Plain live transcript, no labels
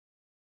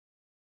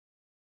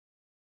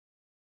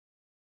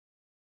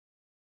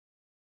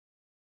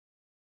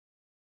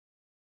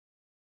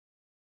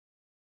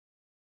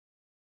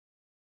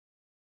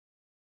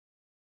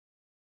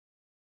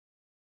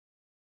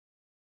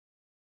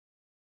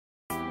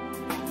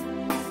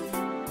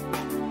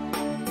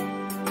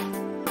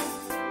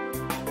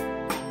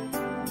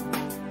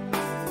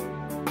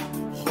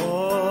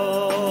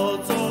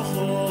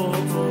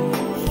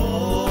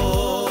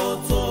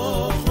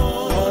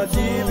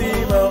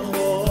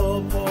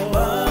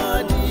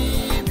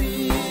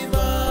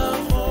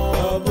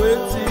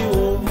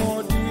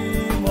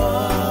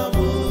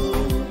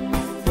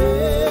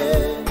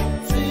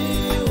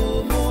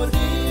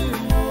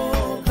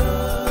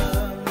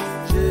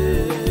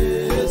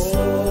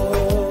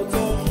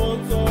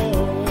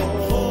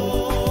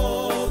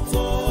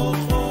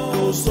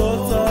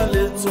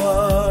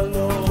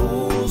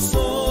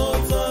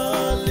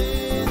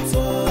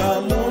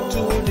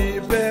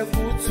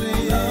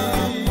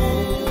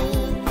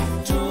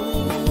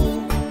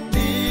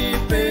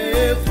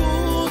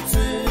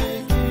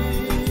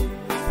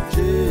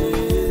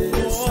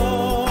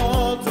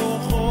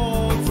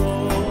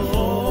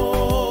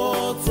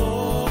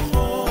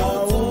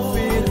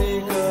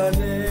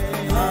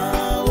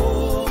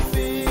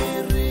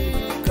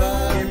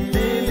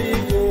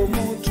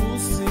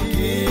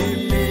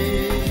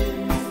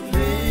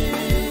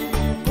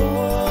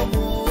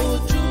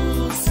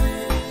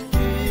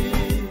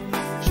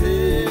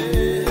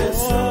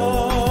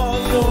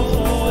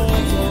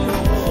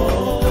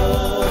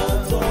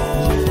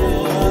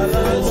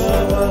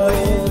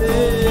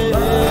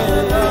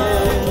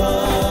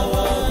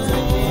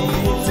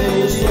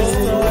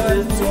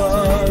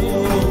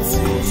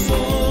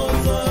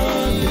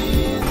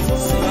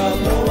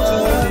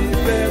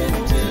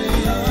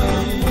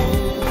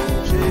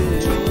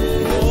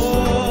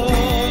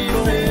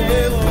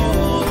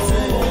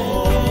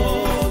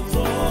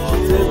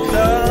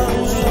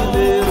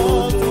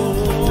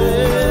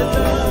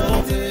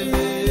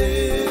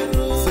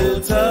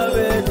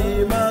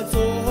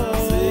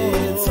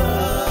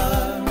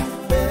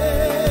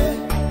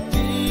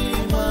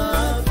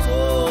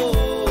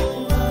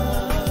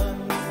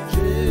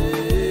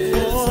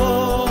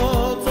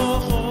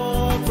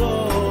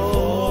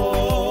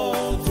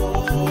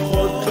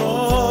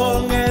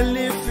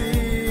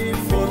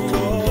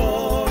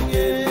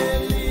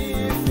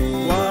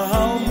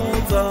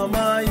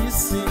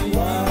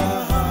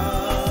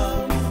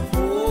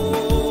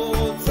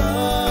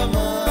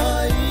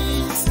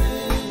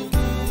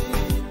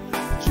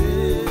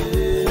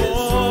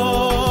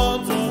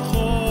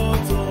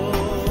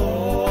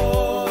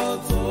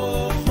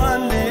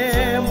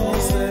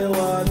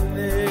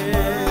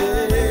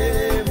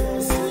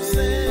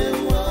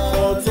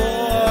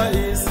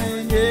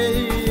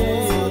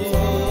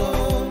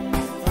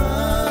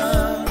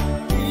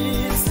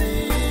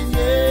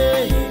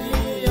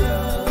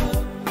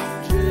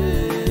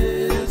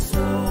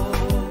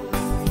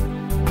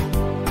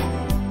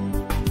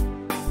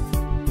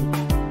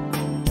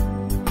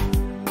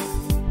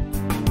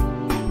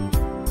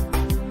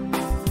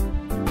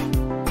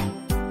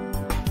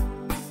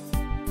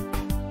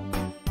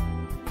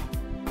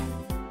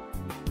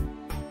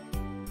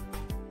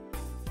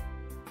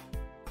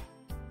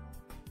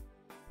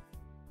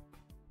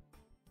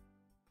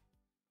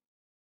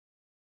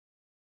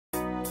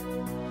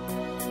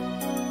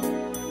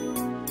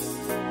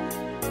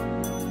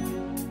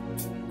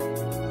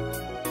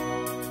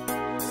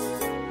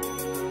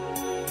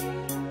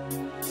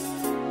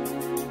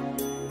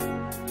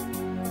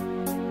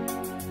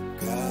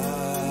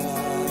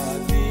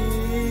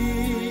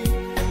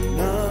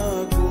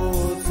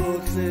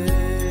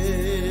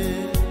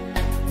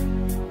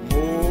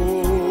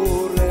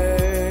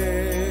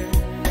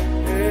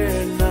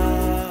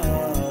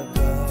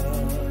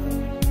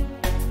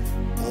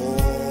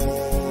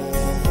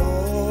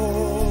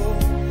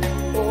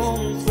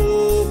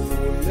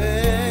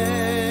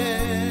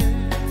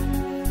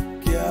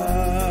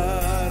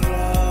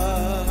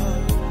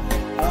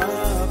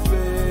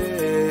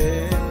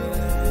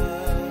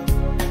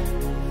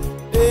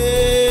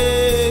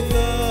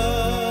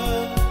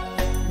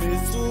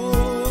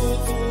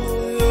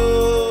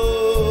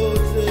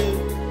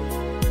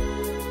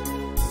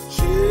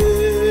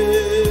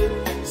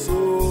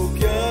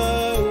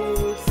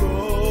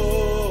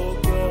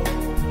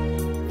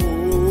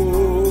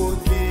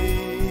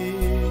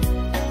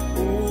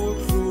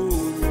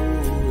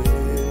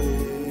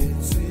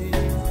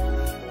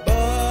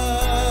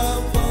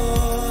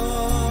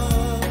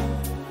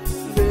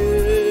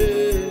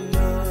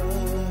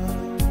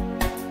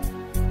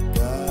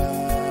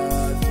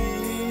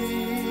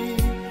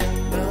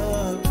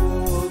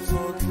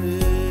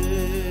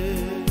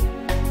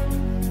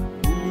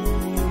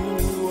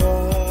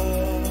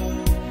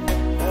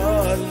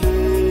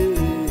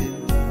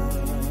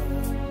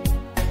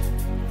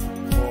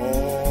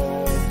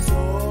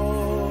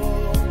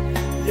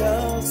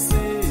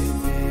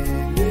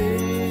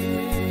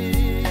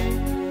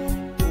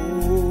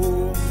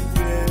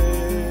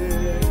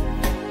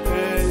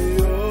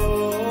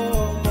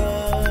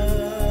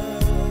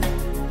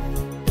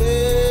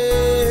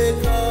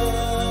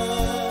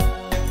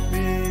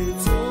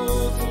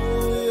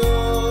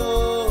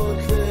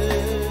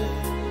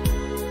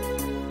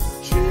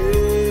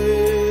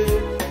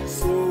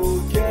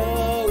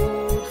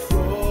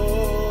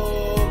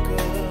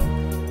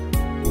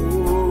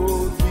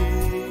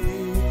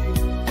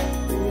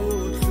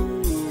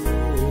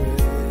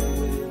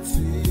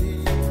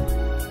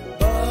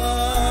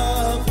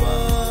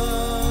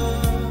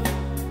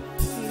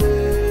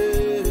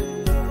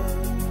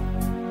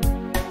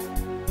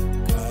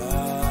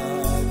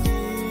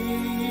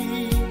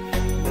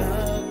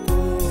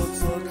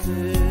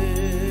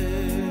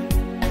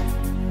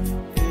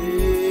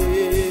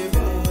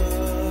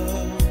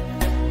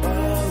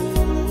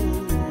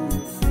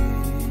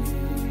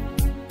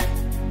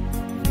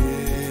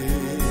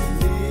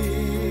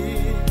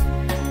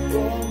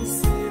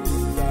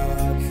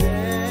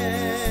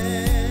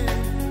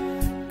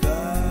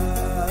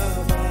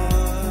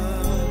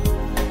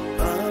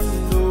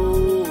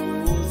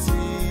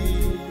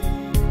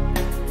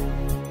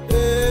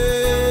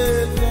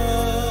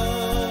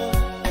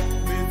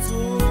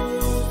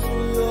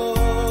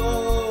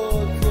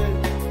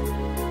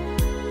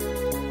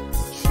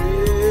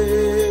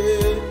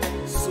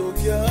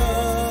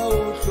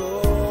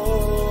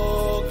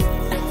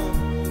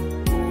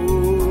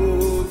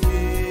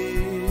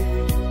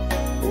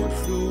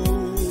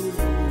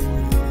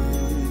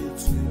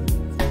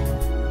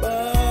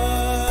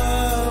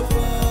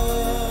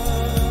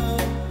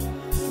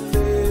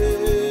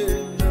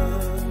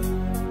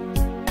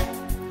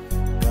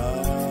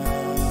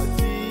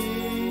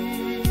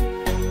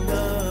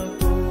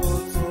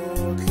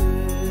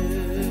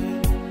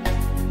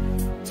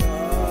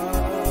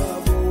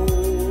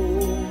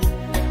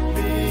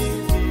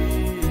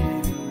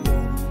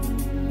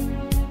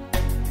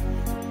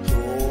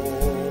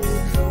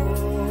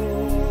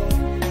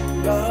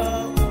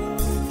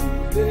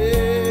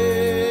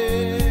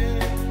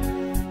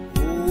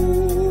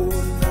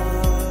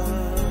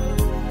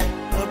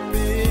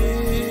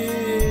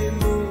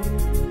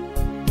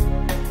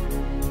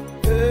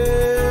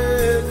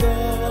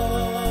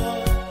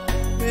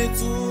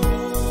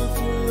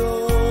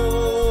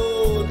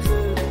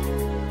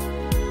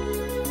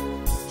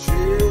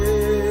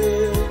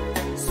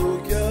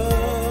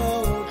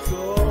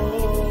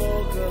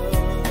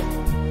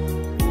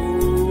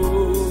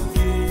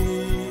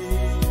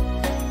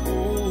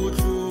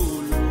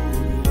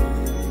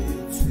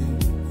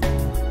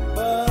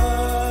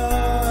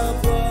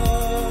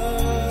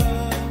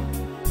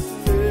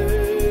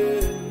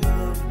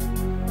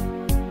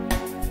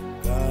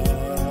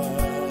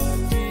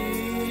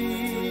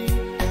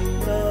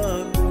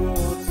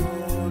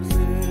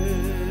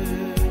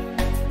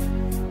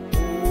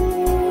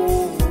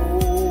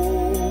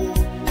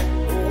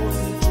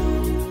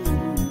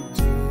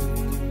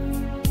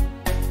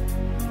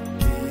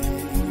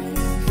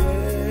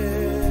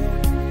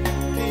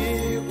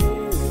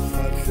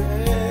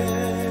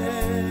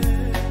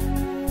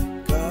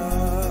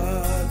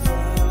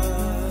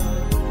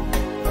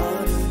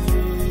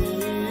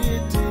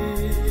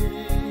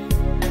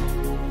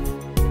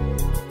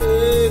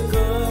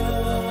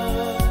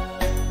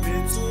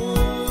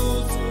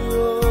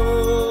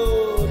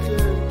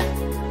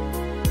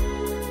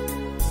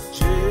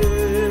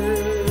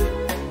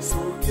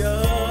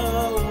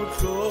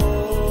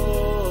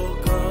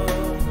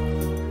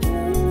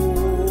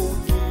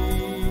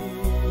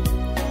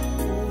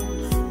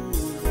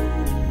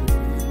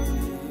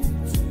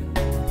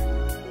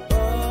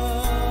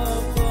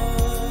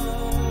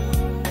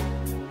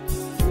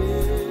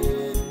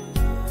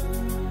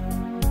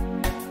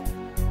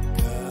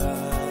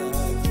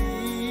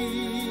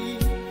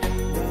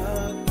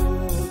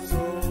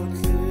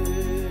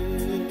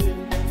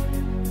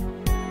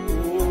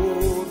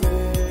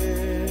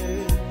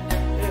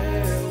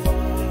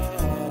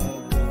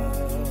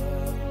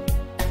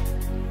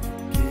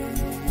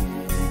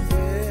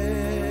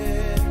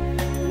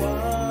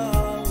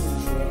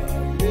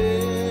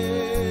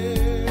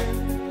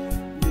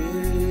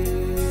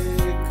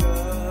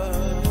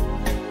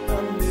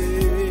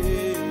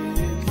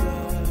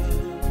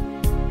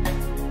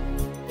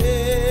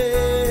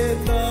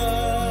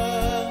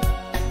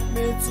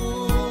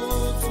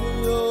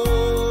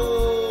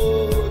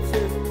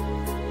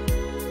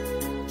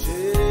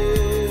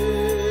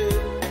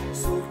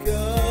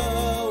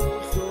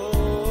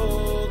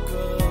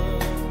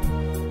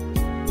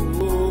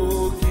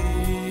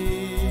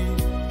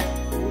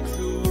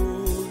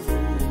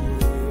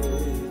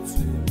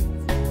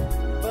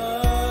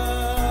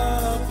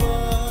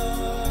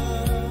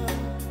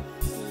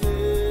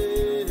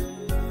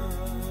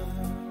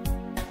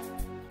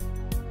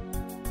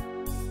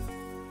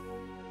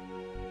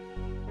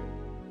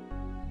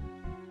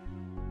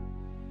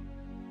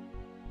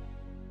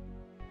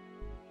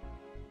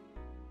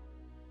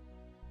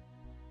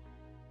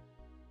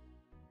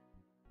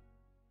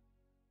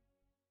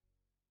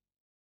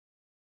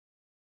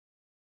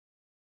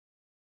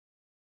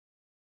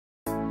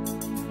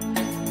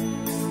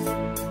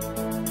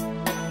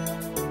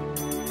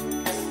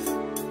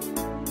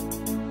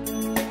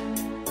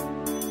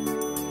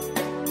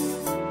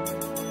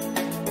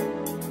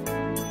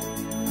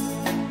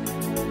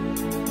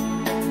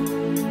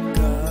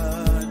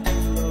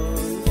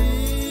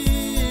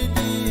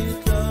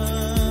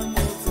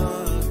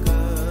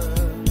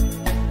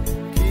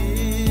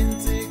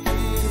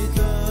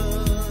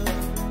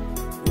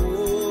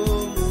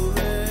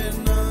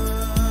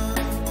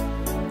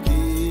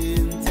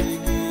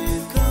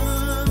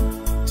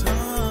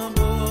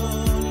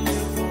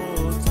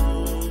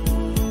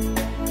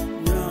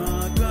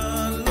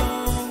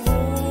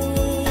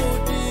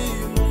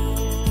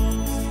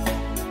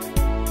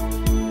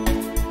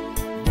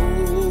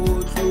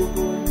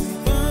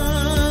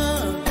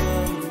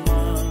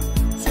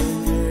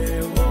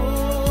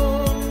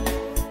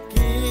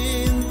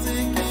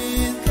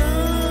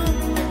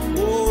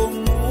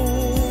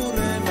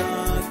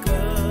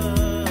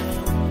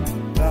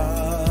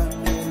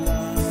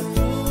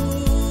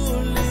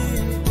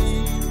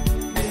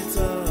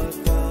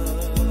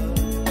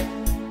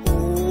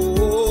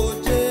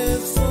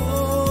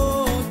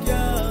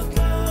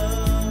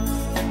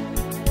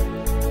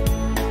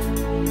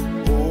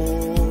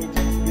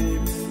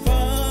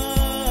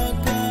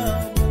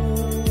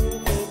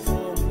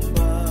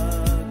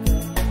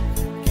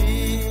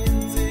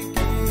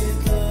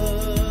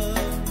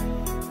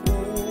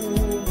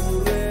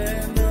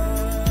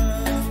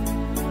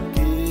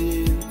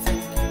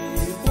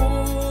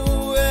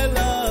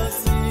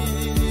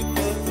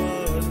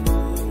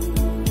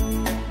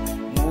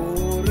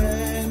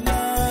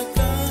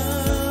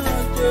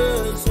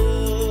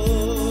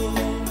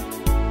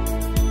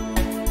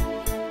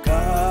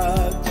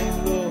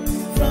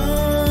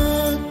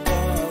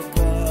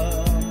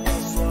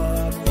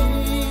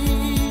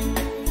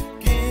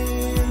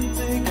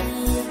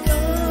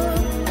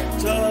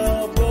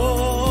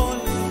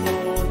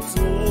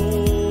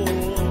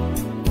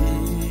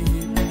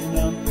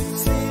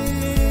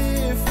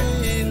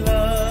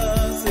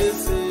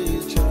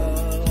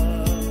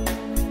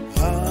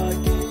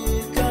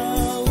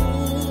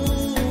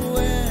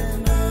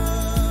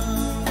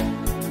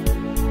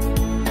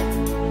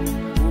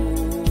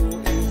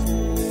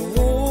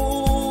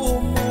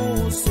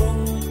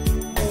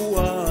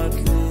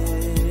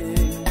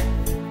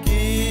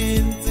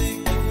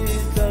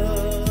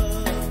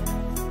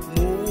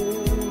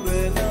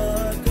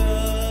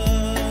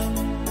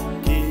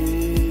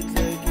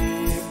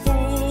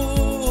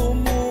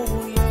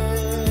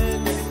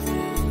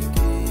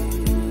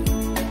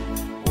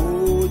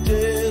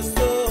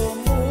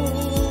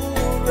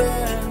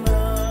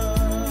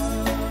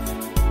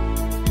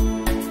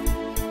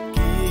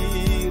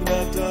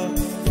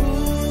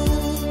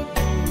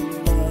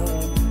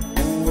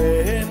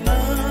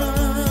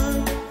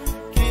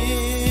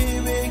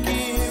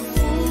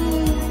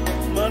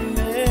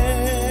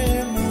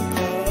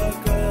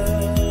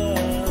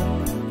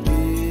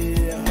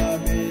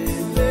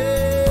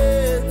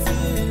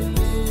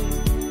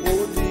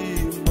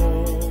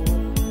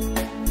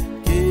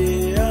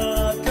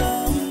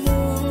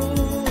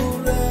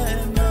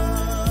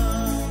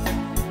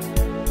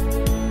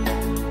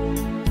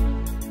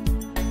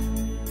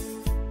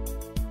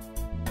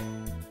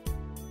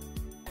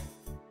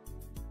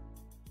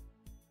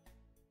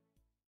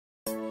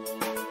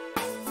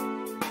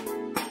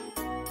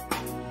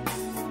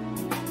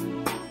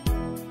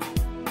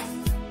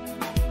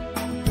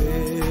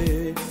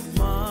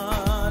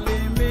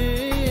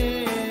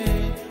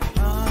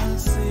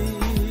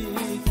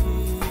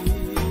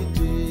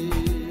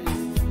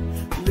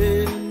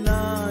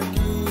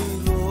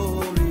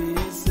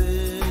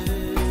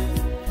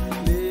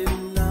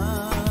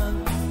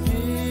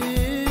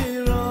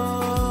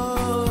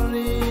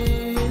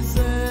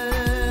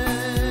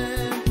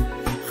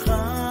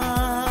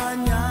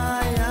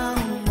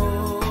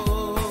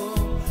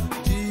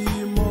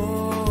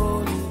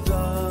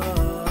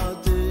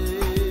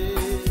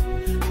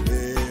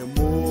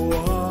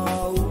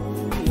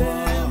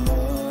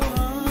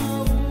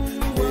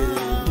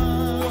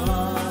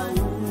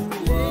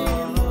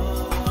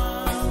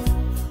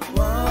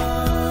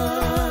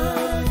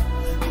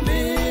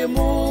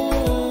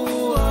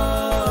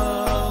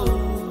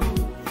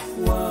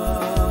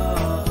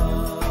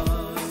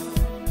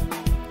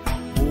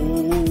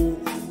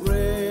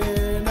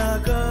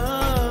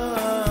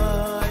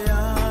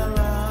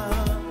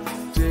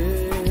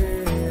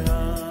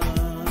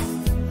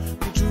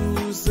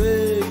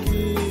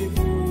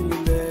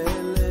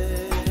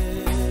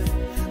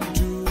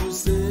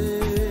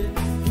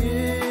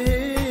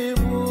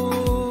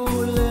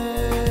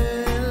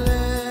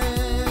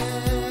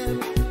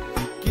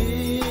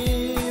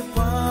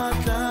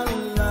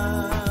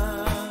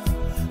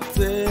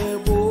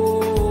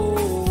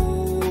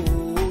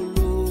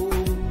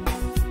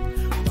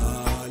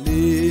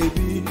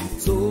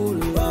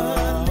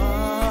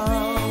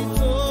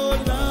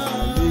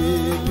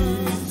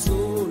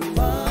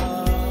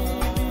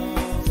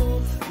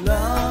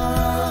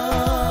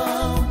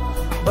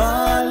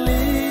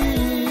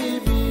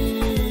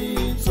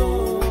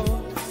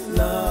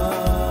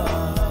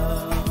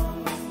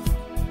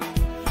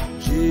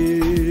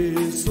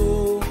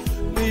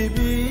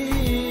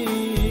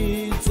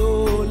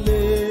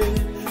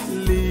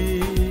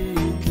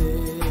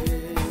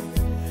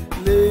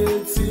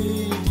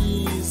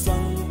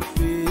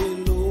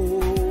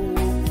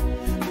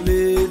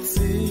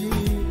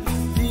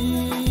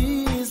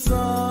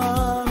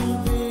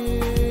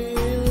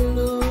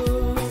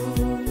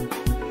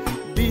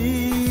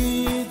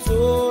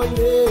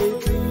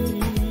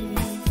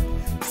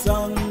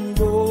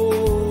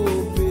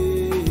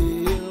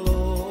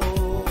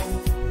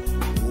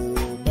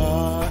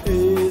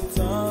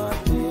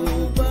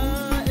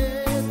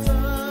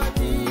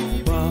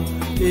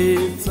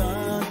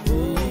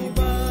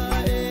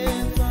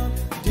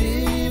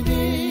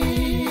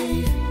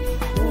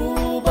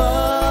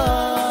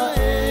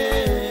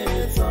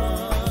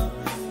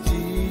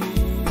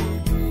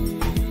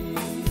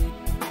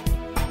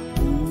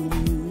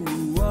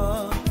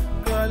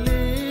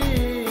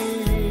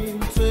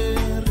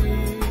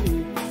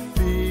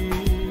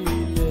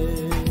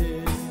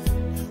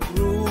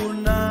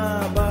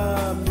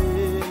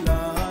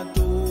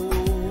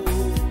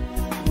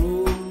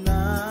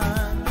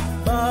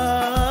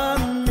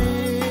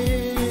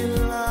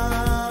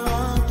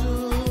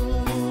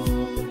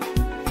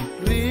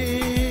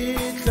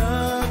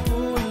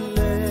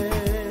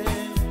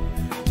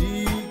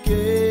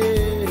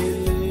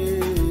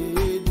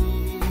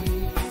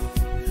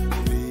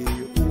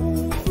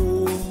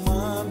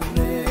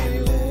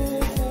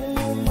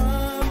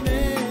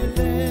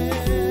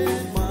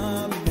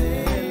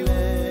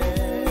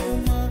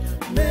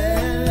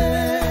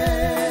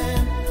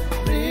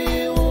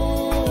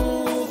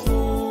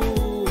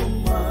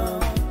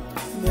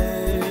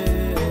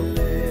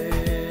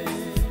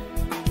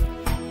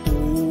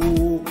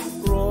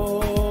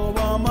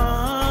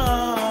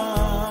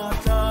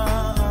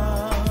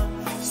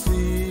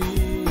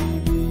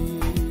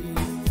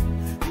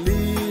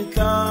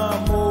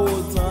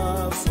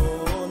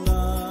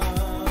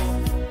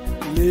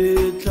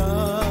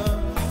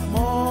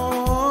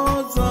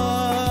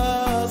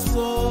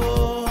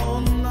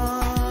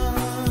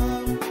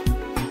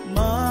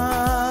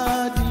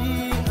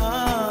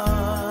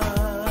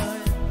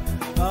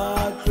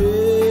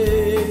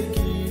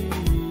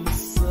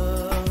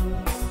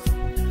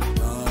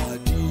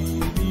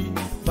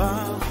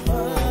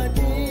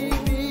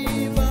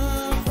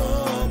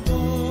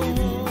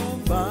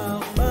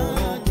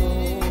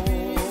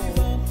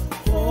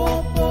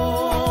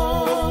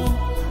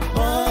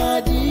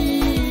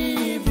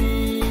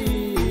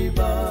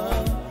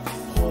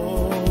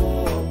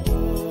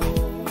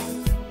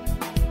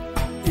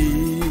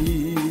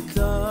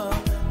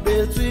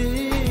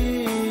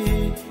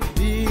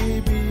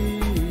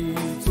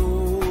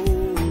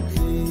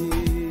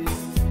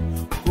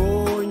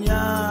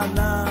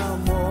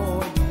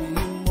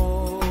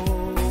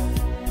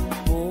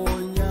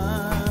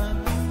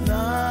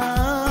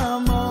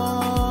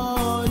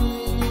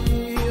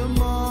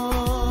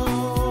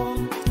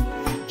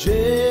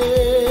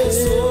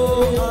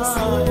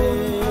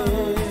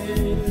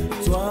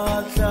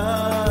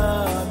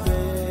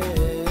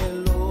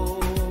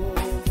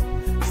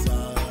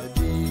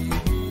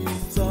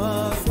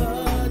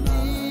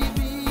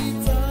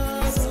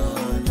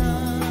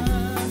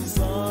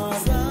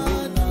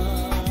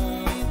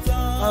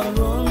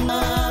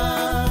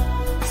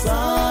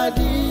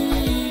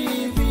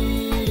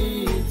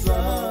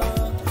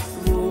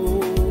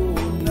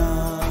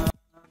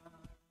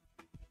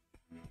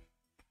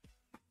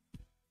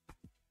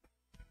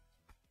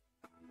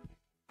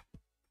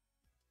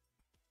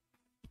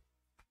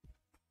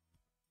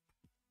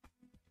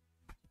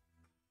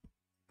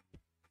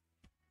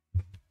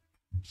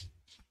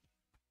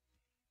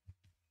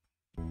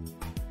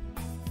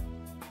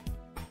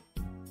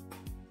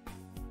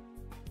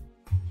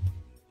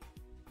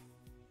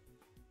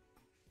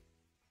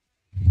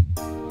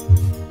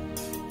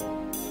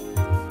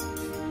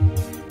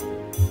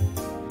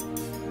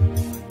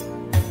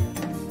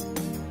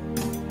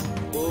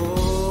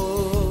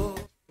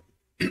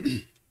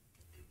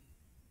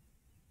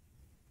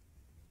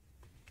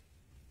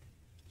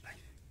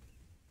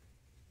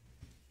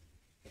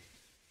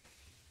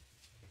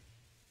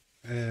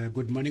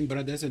Good morning,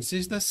 brothers and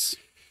sisters.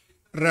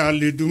 This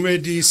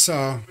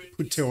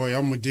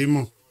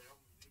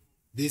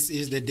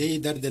is the day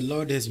that the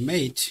Lord has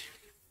made.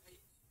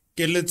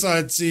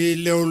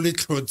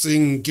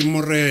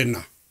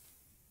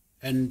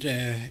 And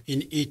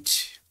in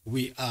it,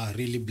 we are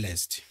really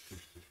blessed.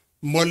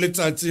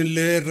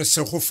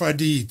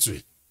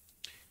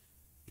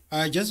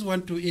 I just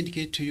want to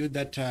indicate to you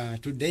that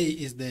today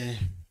is the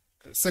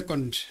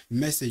second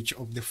message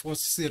of the fourth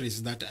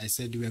series that I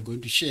said we are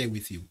going to share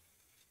with you.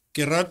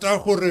 But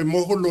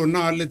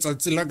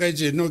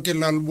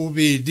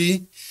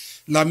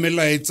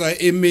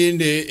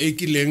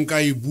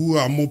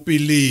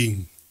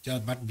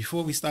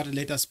before we start,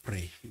 let us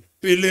pray.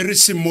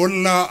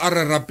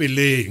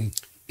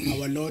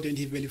 Our Lord and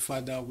Heavenly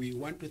Father, we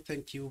want to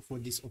thank you for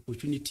this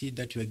opportunity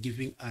that you are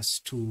giving us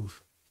to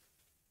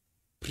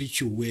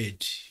preach your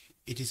word.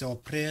 It is our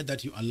prayer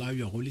that you allow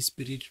your Holy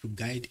Spirit to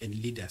guide and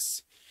lead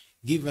us.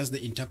 Give us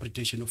the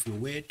interpretation of your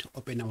word,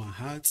 open our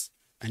hearts,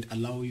 and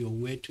allow your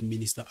word to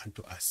minister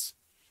unto us.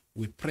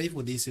 We pray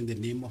for this in the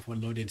name of our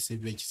Lord and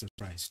Savior Jesus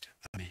Christ.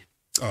 Amen.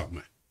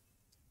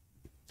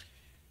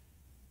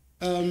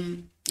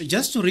 Amen.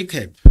 Just to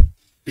recap,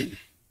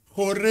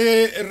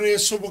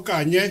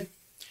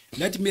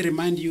 let me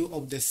remind you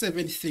of the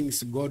 7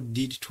 things God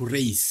did to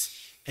raise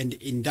and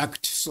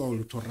induct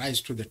Saul to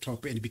rise to the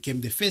top and became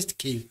the first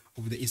king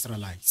of the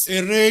Israelites.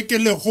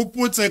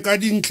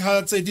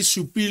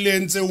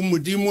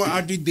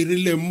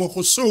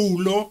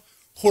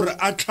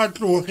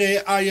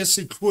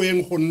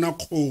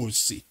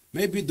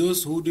 Maybe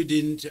those who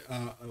didn't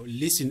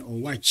listen or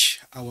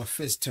watch our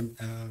first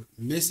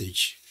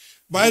message,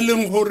 ba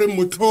ileng hore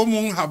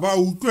motlhomong ha ba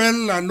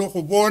utlwella le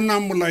go bona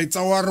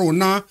molaetsa wa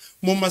rona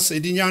mo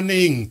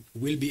masedinyaneng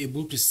will be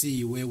able to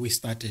see where we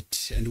started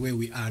and where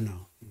we are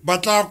now. ba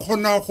tla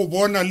kgona go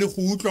bona le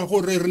go utlwa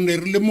gore re ne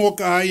re le mo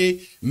kae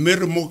mme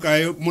re mo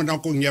kae mo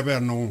nakong ya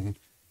banong.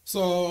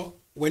 So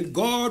when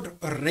God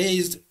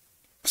raised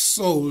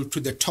Saul to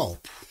the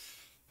top,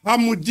 ha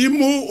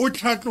modimo o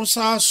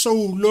tlhatlosa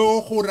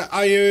Saulo gore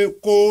a ye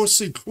ko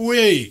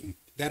setlhoeng,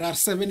 there are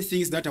 7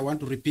 things that I want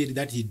to repeat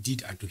that he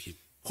did unto him.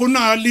 go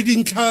na le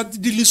dintlha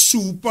di le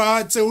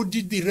supa tseo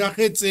di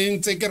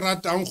diragetseng tse ke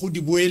ratang go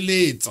di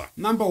boeletsa.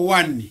 Number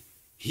 1,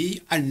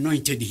 he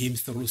anointed him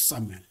through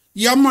Samuel.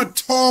 Ya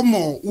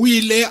mathomo o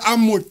ile a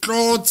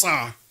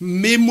motlotsa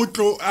mme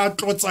motlo a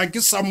tlotsa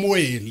ke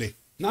Samuele.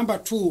 Number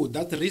 2,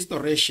 that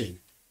restoration.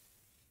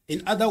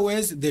 In other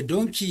words, the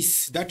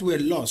donkeys that were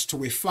lost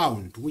were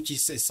found, which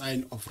is a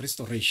sign of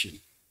restoration.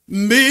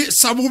 Mme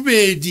sa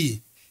bobedi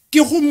ke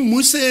go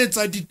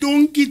mmusetsa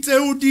ditonki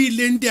tseo di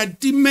ileng di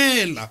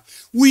atimela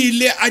o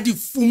ile a di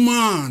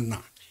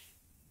fumana.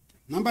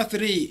 Number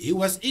 3, he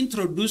was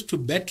introduced to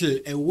Bethel,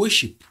 a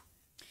worship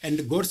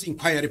and God's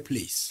inquiry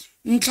place.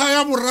 Ntlha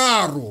ya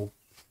boraro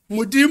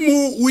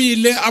modimo o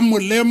ile a mo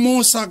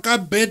lemosa ka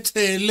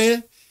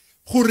Bethele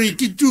gore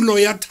ke tulo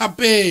ya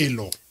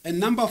thapelo. And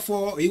number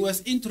 4, he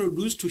was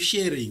introduced to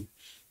sharing,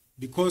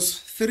 because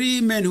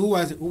 3 men who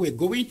were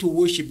going to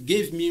worship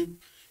gave me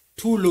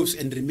 2 loaves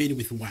and remained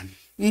with 1.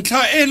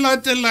 Ntlha e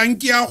latelang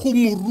ke ya go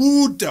mo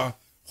ruta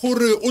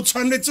gore o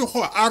tshwanetse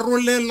go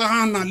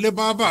arolelana le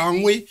ba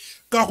bangwe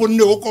ka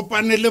gonne o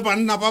kopane le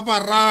banna ba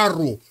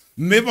bararo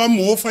mme ba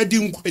mo fa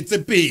dinkgwe tse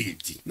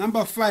pedi.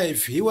 Number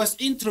 5, he was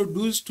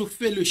introduced to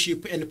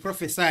fellowship and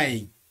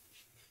prophesying.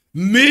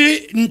 Mme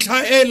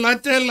ntlha e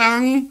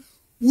latelang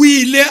o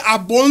ile a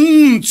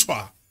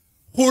bontshwa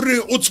gore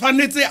o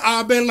tshwanetse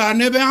a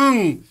abelane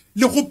bang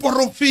le go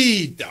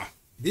profeta.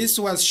 This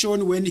was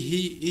shown when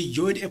he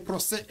joined a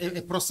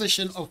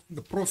procession of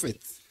the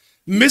prophets.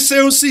 Mme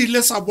seo se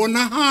ile sa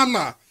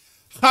bonahala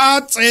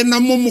ga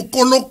tsena mo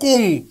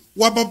mokolokong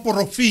wa ba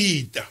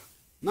profeta.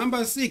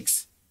 Number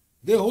 6,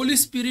 the Holy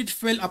Spirit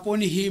fell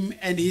upon him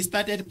and he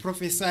started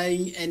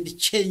prophesying and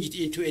changed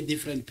into a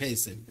different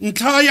person.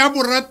 Ntlha ya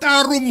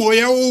borataro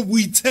moya o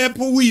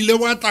boitshepo o ile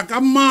wa tla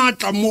ka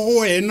matla mo go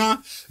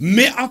wena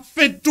mme a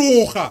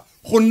fetoga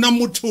go nna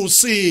motho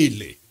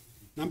sele.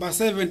 Number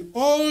 7,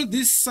 all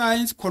these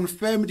signs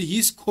confirmed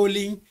his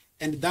calling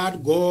and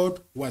that God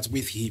was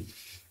with him.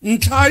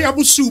 Ntlha ya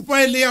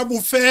bosupa ile ya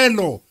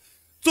bofelo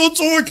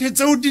tsotlhe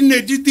tseo di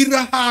ne di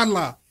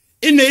diragala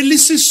e ne le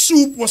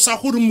sesupo sa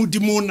gore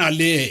modimo o na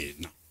le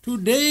ena.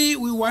 Today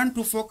we want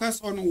to focus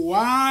on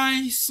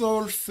why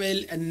Saul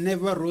fell and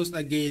never rose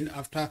again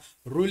after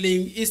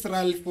ruling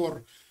Israel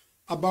for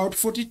about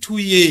 42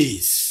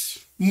 years.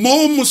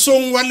 Mo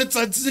mosong wa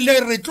letsatsi le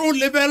re tlo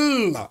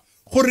lebella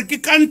gore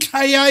ke ka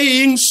ntlha ya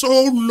eng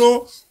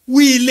Saulo o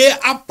ile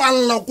a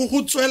palla go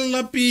go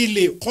tswella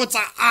pele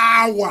kgotsa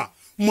awa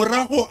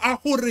morago a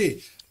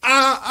gore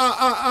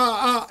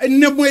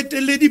nne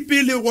moeteledi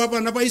pele wa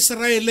bana ba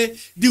Israele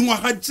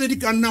dingwaga tse di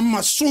ka nnang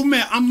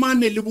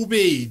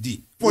 42,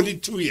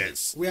 42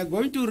 years. We are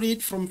going to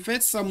read from 1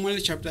 Samuel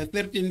chapter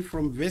 13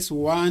 from verse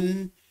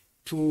 1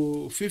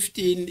 to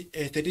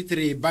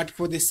 33, but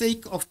for the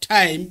sake of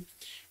time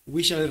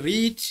we shall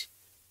read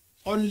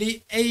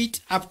only 8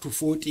 up to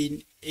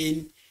 14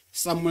 in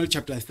Samuel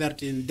chapter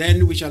 13.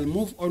 Then we shall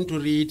move on to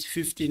read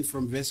 15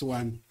 from verse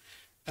 1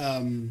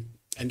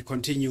 and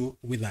continue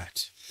with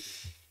that.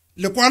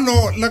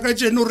 Lekwalo la ka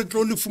jeno re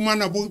tlo le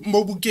fumana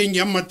mo bukeng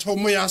ya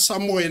mathomo ya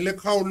Samuele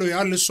kgaolo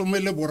ya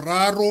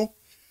 13.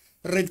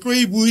 Re tlo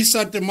e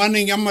buisa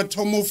temaneng ya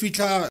mathomo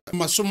fitla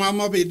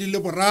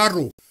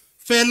 23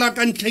 fela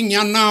ka ntlheng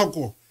ya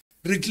nako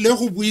re tle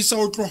go buisa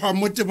o tloga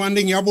mo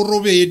temaneng ya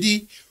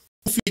 8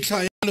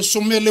 fitla ya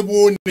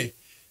 14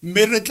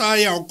 mme re tla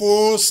ya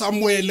ko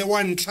Samuele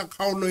wa ntlha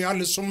kgaolo ya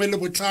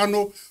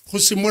 15 go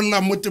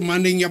simolla mo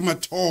temaneng ya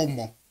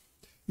mathomo.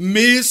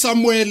 Mme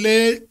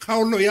Samuele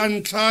wa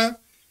ntlha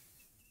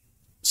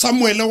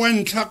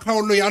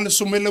kgaolo ya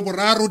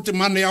 13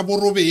 temane ya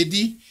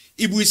 8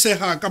 e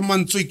buisega ka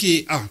mantswe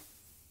ke a.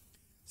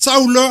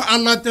 Saulo a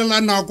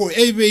latela nako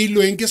e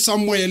beilweng ke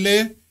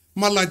Samuele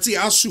malatsi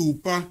a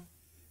 7,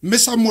 mme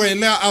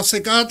Samuele a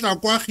se ka tla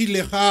kwa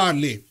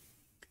Gilegale.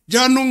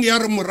 Jaanong ya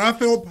re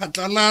morafe o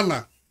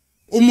phatlalala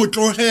o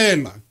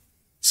motlogela.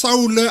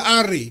 Saulo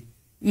a re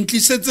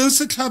ntlisetseng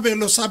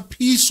setlhabelo sa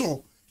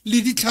phiso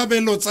le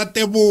ditlhabelo tsa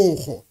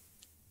tebogo.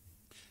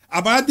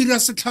 A ba dira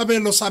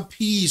setlhabelo sa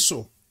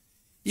phiso.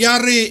 Ya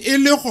re e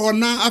le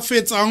gona a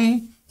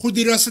fetsang go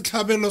dira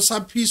setlhabelo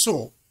sa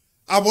phiso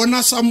a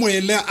bona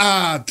Samuele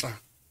a tla.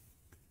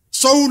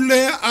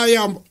 Saule a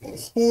ya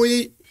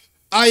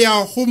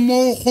go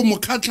mo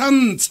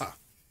kgatlhantsha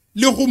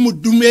le go mo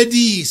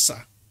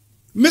dumedisa.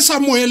 Mme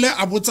Samuele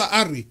a botsa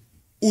a re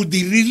o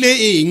dirile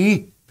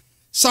eng?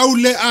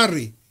 Saule a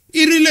re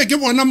e rile ke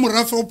bona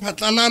morafe o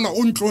phatlalala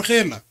o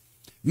ntlogela.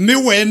 mme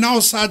wena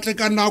o sa tle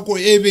ka nako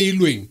e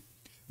beilweng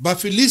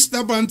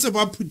Bafilista ba ntse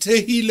ba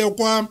phuthehile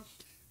kwa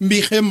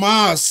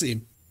Michemase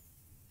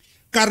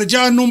ka re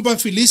jaanong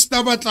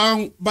Bafilista ba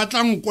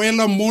tlang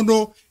kwela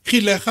mono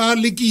gilega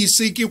le ke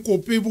ise ke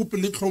kope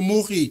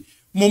bopeletlhomogi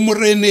mo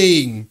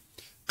moreneng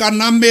ka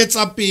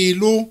nametsa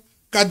pelo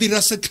ka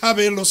dira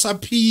setlhabelo sa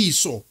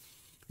phiso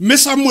mme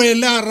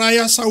Samuele a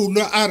raya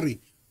Saulo a re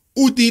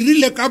o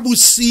dirile ka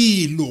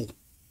bosilo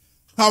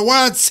ga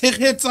wa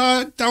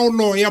tshegetsa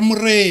taolo ya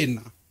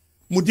morena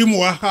modimo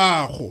wa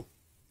gago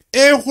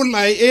e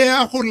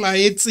a go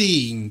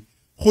laetseng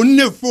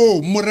gonne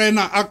fo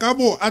morena a ka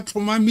bo a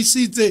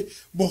tlhomamisitse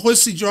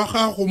bogosi jwa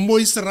gago mo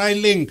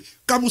Israeleng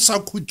ka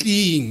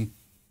bosakhutling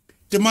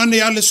temane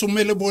ya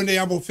 14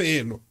 ya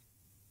bofelo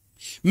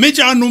mme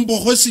jaanong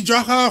bogosi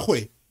jwa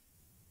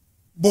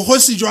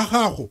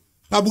gago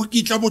ga bo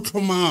kitla bo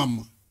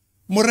tlhomama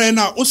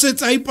morena o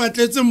setsa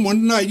ipatletse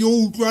monna yo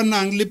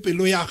utlwanang le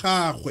pelo ya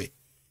gagwe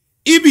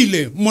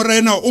ebile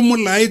morena o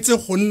molaetse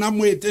go nna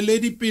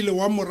moeteledi pele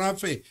wa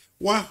morafe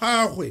wa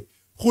gagwe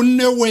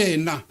gonne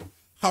wena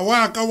ga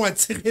wa ka wa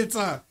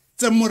tshegetsa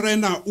tse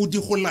morena o di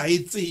go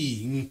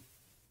laetseng.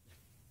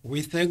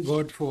 We thank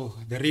God for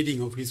the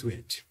reading of his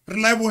word. Re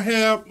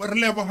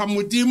leboga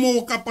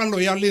modimo ka palo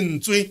ya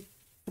lentswe.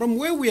 From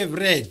where we have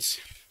read,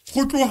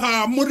 go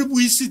tloga mo re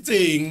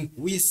buisitseng,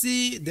 we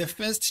see the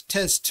first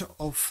test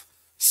of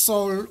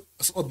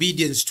Saul's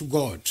obedience to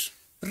God.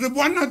 Re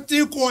bona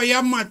teko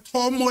ya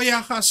mathomo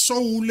ya ga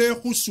Saule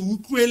go se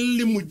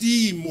utlwelle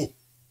modimo.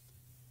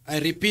 I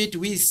repeat,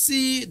 we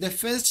see the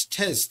first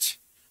test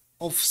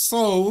of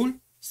Saul's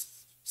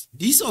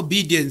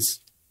disobedience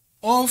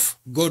of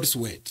God's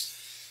word.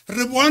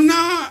 Re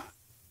bona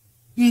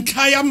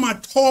ntlha ya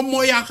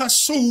mathomo ya ga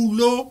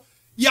Saulo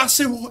ya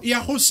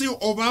go se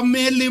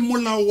obamele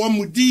molao wa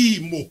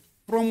modimo.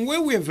 From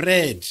where we have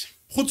read,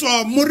 go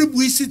tswa mo re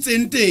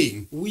buisitseng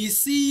teng, we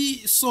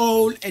see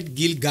Saul at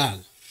Gilgal.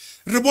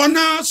 Re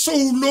bona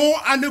Saulo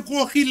a le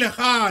go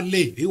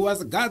Gilegale. He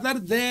was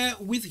gathered there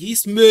with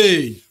his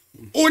men.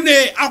 O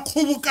ne a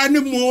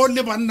kgobokane mo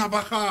le banna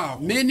ba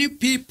gagwe. Many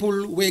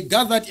people were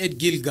gathered at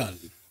Gilgal.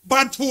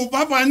 Batho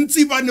ba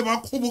bantsi ba ne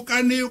ba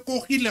kgobokane go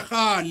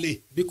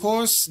Gilegale.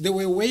 Because they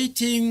were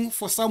waiting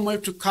for Samuel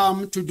to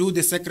come to do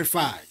the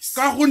sacrifice.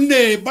 Ka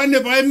gonne ba ne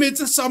ba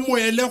emetse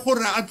Samuele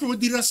gore a tlo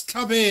dira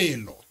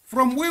setlhabelo.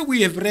 From where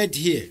we have read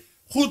here,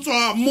 go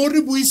tswa mo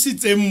re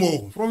buisitseng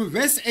mo, from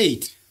verse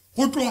 8,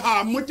 go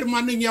tloga mo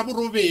temaneng ya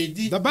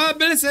borobedi, the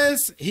Bible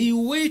says he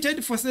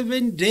waited for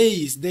 7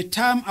 days, the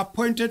time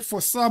appointed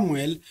for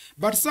Samuel,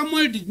 but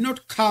Samuel did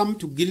not come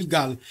to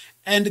Gilgal,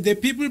 and the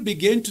people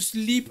began to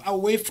slip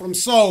away from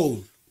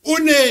Saul. O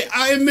ne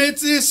a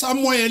emetse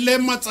Samuele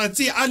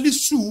matsatsi a le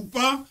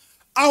supa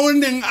a o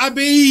neng a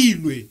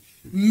beilwe,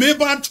 mme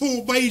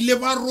batho ba ile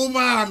ba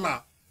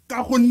robala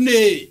ka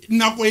gonne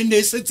nako e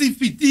ne setse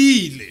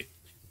fetile.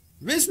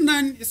 Verse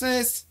 9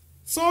 says,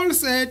 Saul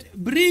said,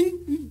 bring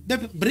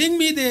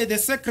me the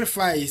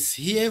sacrifice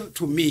here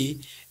to me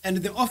and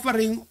the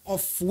offering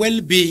of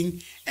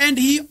well-being, and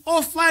he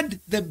offered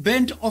the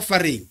burnt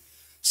offering.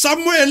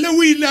 Saulo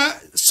o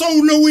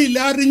ile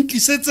a re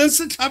ntlisetse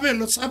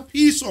setlhabelo sa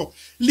phiso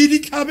le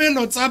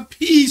ditlhabelo tsa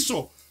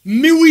phiso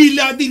mme o ile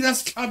a dira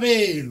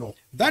setlhabelo.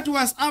 That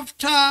was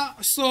after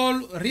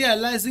Saul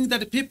realizing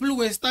that people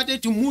were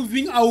started to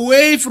moving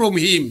away from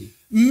him.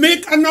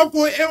 Mme ka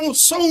nako eo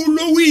Saulo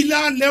o ile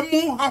a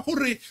lemoga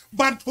gore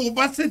batho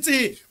ba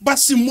setse ba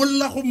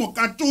simolla go mo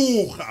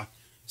katoga.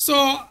 So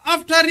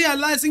after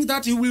realizing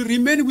that he will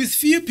remain with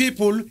few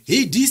people,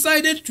 he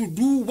decided to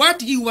do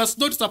what he was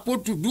not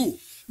supposed to do.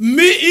 Mme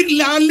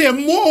ile a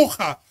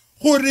lemoga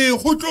gore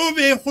go tlo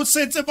be go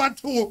setse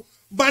batho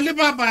ba le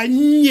ba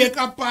bannye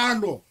ka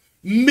palo,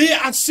 mme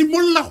a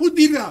simolla go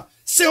dira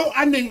seo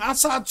a neng a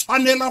sa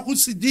tshwanela go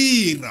se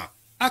dira.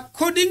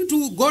 According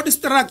to God's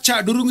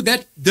structure during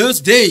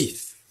those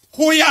days,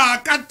 go ya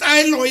ka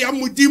taelo ya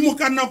modimo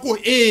ka nako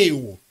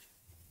eo,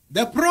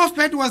 the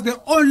prophet was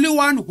the only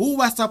one who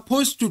was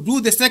supposed to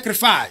do the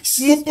sacrifice.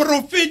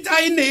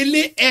 moprofeta ene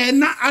le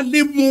ena a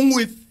le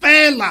mongwe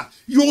fela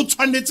yo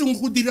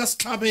tshwanetseng go dira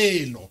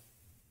setlhabelo.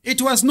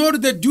 It was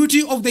not the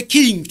duty of the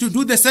king to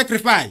do the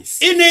sacrifice.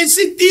 Ene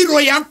se tiro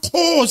ya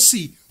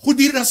kgosi go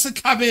dira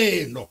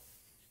setlhabelo.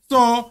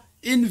 So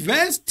in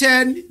verse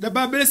 10, the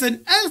Bible says,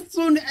 as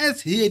soon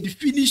as he had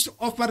finished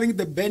offering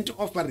the burnt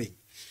offering,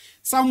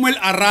 Samuel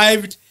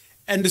arrived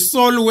and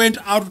Saul went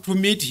out to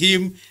meet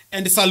him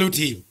and salute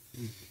him.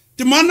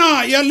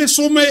 Temana ya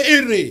lesome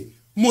ere,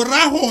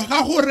 morago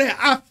ga gore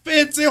a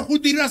fetse go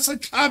dira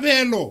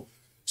setlhabelo,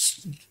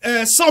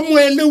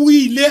 Samuel o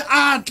ile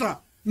a tla,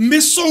 mme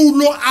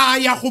Saulo a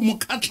ya go mo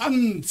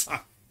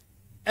kgatlhantsha.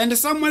 And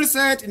Samuel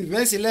said in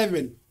verse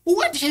 11,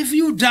 what have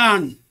you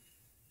done?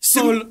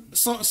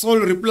 Saul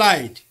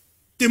replied.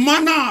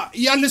 Temana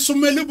ya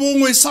lesome le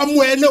bongwe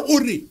Samuel o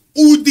re,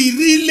 o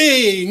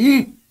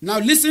dirileng? Now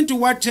listen to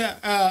what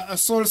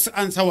Saul's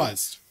answer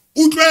was.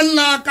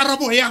 Utlwela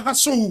karabo ya ga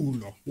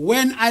Saulo.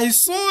 When I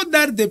saw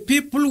that the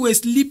people were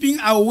slipping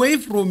away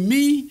from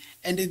me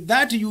and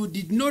that you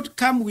did not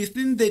come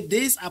within the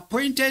days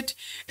appointed,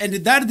 and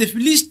that the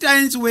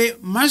Philistines were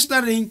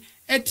mustering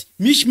at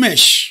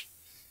Michmash.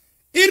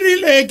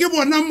 Irile ke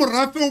bona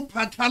morafe o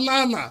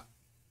phatlalala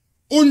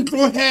o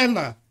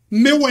ntlogela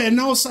mme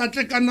wena o sa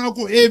tle ka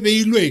nako e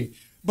beilweng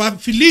ba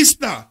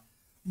Filista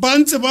ba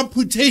ntse ba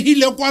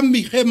phuthehile kwa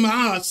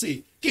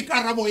Michemase ke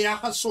karabo ya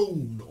ga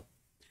Saulo.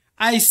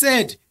 I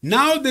said,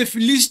 now the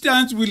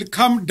Philistines will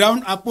come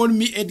down upon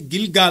me at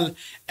Gilgal,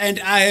 and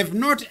I have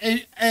not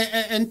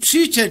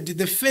entreated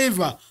the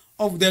favor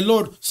of the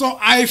Lord. So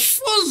I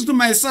forced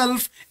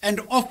myself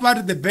and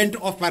offered the burnt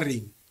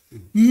offering.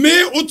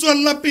 Me o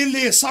tswela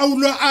pele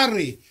Saulo a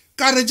re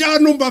ka re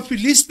jaanong ba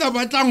Filista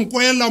ba tla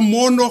nkwela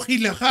mono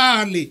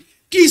gilegale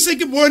ke se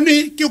ke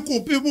bone ke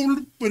kope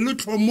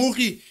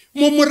bolotlomogi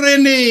mo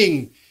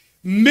moreneng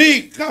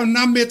me ka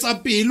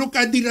nametsa pelo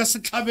ka dira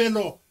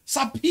setlhabelo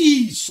sa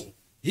phiso.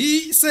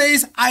 He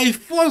says, I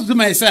forced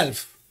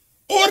myself.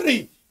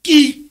 Ore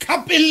ki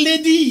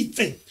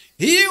kapelleditse.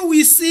 Here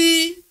we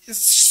see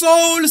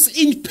Saul's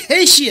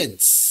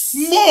impatience.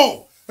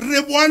 Mo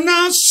re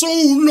bona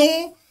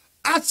Saulo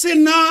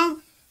asena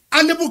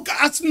alebuka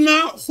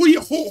asena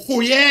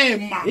go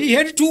yema. He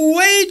had to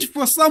wait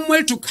for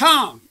Samuel to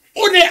come.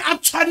 O ne a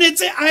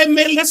tshwanetse a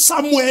emele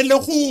Samuel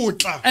go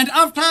tla. And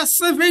after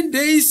 7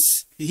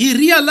 days, he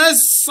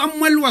realized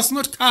Samuel was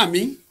not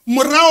coming.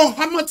 Morao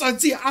ha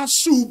matsatsi a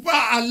supa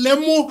a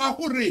lemoga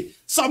gore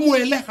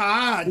Samuel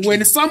ga a.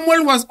 When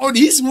Samuel was on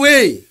his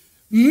way,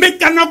 mme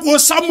ka nako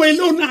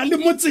Samuel o na le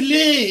mo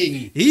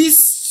tseleng, he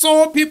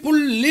saw people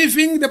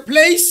leaving the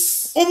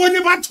place o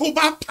bone batho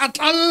ba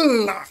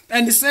phatlalla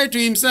and said to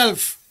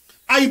himself,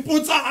 a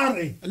ipotsa a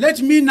re,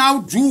 let me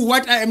now do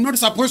what I am not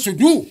supposed to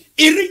do.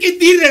 e re ke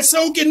dire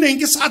seo ke neng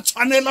ke sa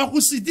tshwanela go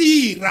se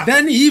dira.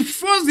 Then he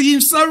forced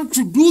himself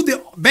to do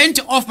the burnt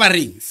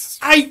offerings.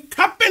 A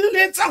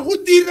ikapelletsa go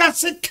dira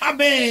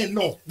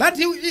setlhabelo.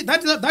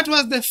 That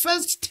was the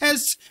first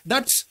test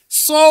that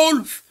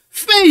Saul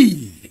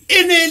failed.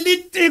 E ne le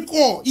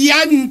teko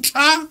ya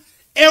ntlha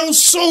eo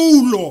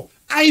Saulo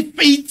a e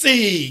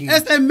feitseng.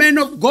 As a man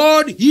of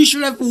God, he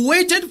should have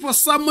waited for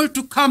Samuel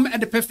to come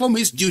and perform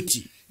his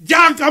duty.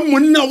 Jaaka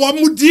monna wa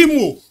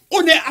Modimo o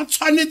ne a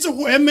tshwanetse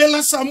go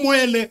emela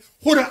Samuel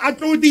gore a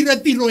tlo dira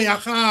tiro ya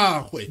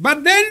gagwe.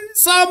 But then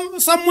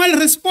Samuel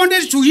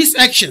responded to his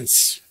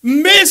actions.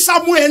 Mme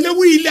Samuel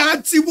o ile a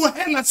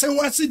tsibogela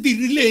seo a se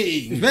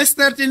dirileng. Verse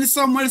 13,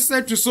 Samuel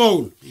said to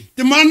Saul,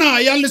 temana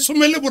ya 13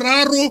 Samuel o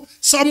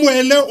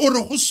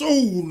re go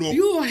Saulo,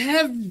 you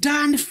have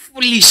done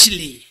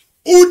foolishly.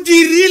 O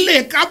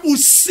dirile ka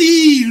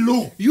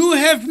bosilo. You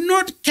have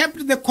not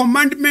kept the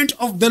commandment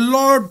of the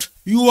Lord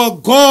your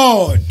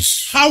God,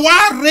 Ga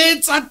wa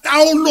retsa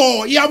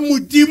taolo ya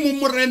Modimo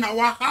morena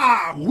wa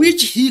gago,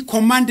 which he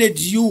commanded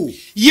you.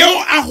 yeo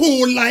a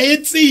go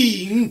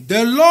laetseng.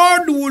 The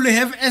Lord will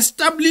have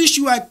established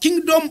your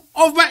kingdom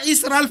over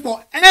Israel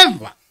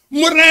forever.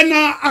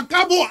 Morena a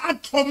ka bo a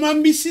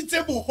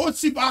tlhomamisitse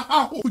bogosi ba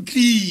gago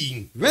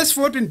tling. Verse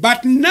 14,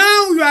 but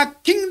now your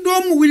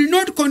kingdom will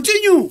not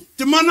continue.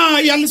 Temana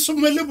ya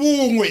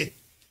 11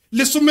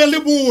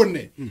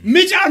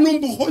 mme jaanong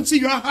bogosi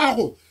jwa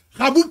gago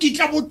ga bo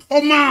kitla bo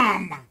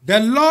tlhomama. The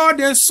Lord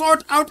has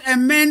sought out a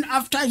man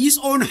after his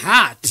own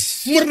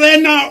heart.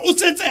 Morena o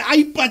setse a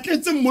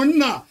ipatletse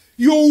monna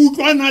yo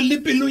utlwana le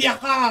pelo ya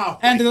gago.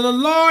 And the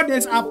Lord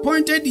has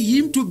appointed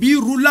him to be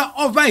ruler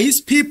over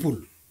his people.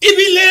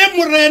 Ibile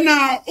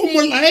morena o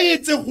mo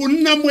laetse go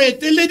nna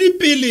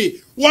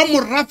moeteledipele wa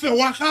morafe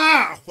wa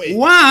gagwe.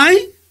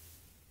 Why?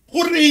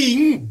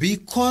 Goreng?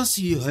 Because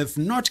you have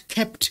not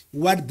kept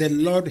what the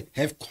Lord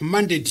have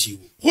commanded you.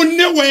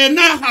 Gonne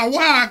wena ga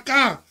wa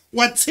ka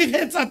wa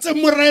tshegetsa tse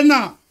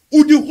morena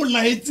o di go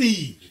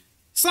laetseng.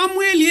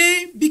 Samuel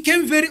here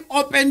became very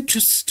open to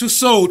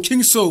Saul,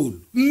 King Saul.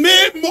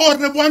 Mme mo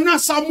re bona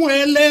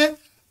Samuel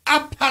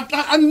a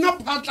nna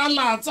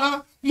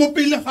phatlalatsa mo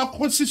pele ga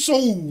kgosi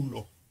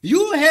Saulo.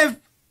 You have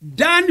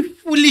done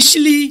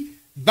foolishly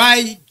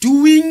by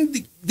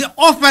doing the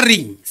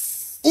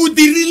offerings. O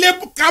dirile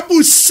ka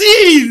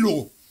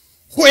bosilo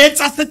go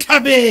etsa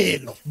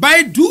setlhabelo.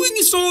 By doing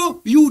so,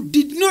 you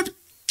did not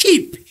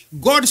keep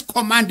God's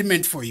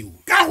commandment for you.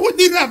 Ka go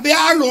dira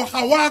bealo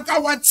ga wa ka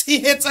wa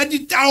tshegetsa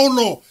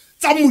ditaolo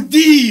tsa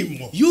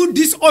Modimo. You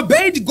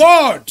disobeyed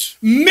God.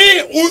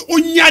 Mme o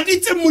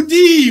nyaditse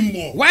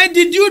Modimo. Why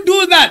did you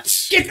do that?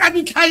 Ke ka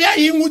ntlha ya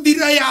eng o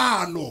dira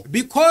yalo?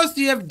 Because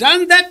you have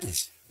done that,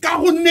 Ka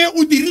gonne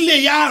o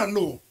dirile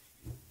yalo,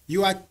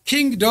 your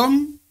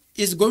kingdom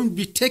is going to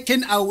be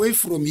taken away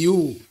from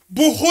you.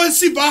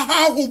 bogosi ba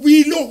gago bo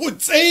ile go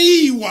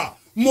tseiwa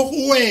mo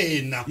go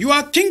wena.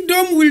 Your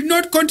kingdom will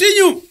not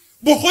continue.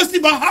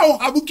 Bogosi ba gago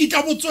ga bo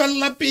kitla bo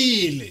tswelela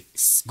pele.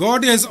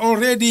 God has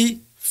already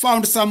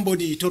found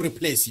somebody to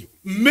replace you.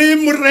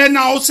 Mme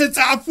morena o setse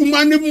a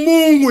fumane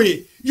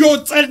mongwe yo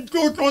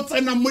tlo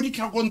tsena mo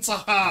ditlhagong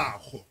tsa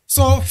gago.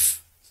 So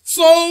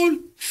Saul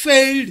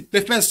failed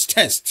the first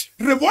test.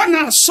 Re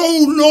bona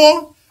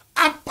Saulo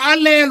a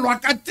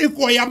palelwa ka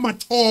teko ya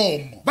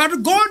mathomo.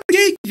 But God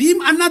gave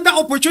him another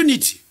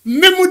opportunity.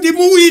 mme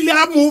modimo o ile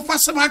a mo fa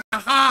sebaka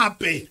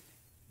gape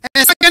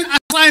a second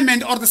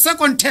assignment or the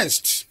second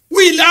test o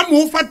ile a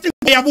mo fa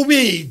teko ya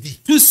bobedi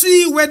to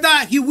see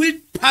whether he will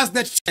pass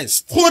that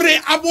test. gore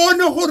a bone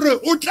gore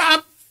o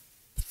tla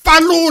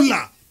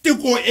falola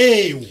teko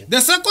eo.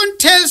 The second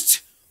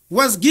test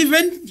was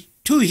given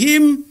to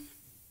him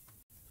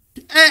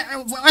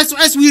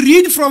as we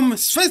read from 1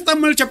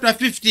 Samuel chapter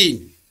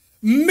 15.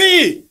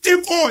 mme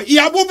teko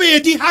ya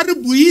bobedi ha re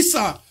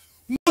buisa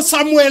mo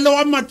Samuele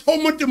wa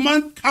mathomo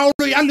temang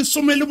kgaolo ya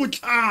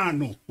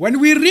 15. When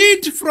we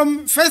read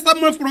from 1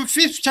 Samuel from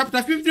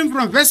chapter 15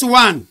 from verse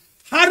 1,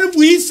 ha re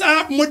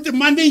buisa mo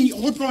temaneng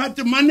go tloga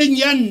temaneng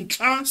ya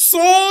ntlha,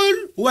 Saul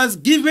was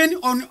given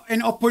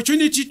an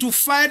opportunity to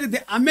fight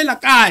the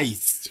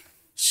Amalekites.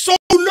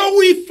 Saulo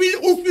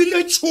o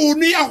file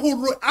tšhono ya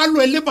gore a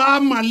lwe le ba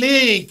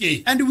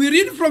Amaleke. And we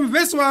read from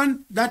verse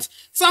 1 that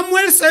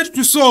Samuel said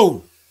to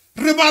Saul,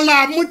 re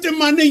bala mo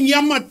temaneng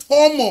ya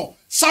mathomo,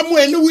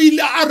 Samuele o ile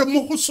a re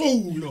mo go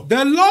Saulo,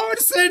 the Lord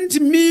sent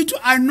me to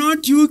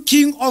anoint you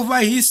king over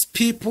his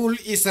people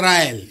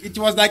Israel. It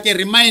was like a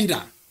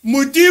reminder.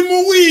 modimo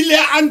o ile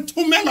a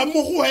nthomela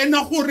mo go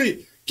wena gore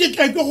ke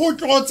tle ke go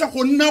tlotse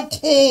go nna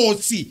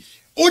kgosi.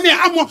 O ne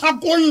a mo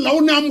gakolla, o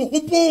ne a mo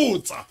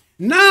gopotsa.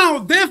 Now,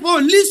 therefore,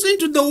 listen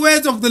to the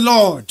words of the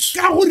Lord.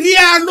 Ka go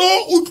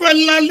rialo o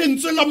tlwella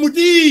lentswe la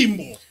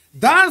modimo.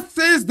 Thus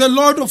says the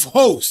Lord of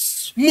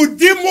hosts,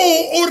 Modimo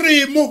o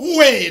re mo go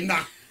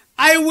wena,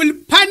 I will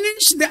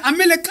punish the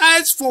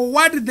Amalekites for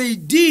what they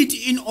did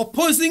in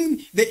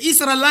opposing the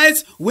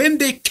Israelites when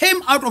they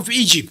came out of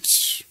Egypt.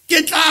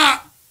 ke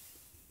tla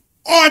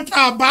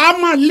otla ba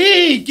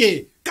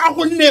Amaleke ka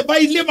gonne ba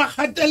ile ba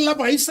gatella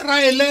ba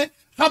Israele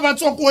ga ba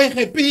tswa ko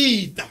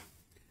Egipeta.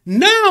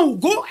 Now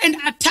go and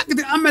attack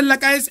the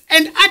Amalekites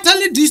and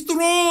utterly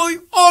destroy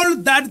all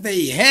that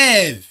they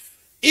have.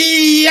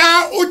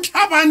 Iya o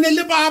tlhabane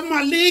le ba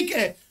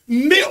Amaleke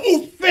mme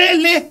o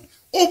fele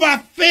o ba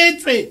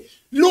fetse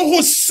le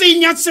go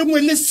senya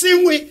sengwe le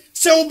sengwe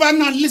seo ba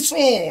nang le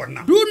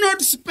sona. Do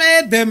not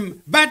spare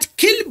them, but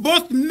kill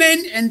both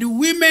men and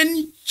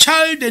women,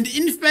 child and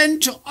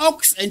infant,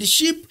 ox and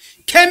sheep,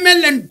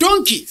 camel and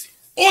donkeys.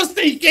 O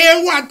se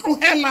ke wa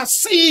tlogela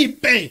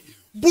sepe,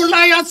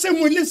 bolaya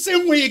sengwe le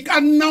sengwe, e ka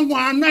nna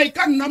ngwana, e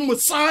ka nna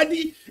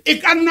mosadi, e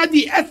ka nna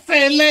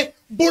diefele,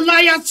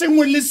 bolaya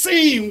sengwe le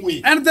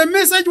sengwe. And the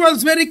message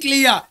was very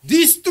clear: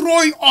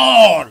 destroy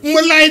all.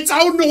 Molaetsa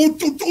o ne o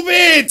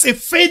totobetse,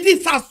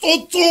 fedisa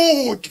so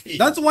tsotlhe.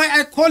 That's why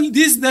I call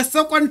this the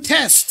second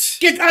test.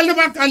 Ke ka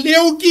lebaka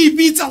leo ke e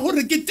bitsa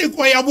gore ke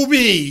teko ya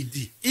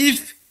bobedi.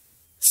 If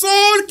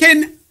Saul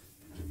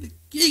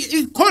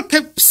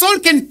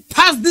can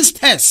pass this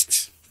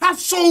test, Ha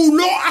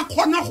Saulo a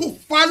kgona go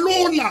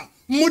falola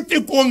mo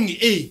tekong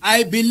e,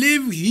 I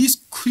believe his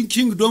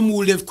kingdom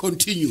will have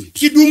continued.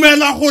 ke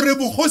dumela gore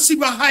bogosi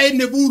ba gae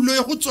ne bo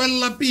ile go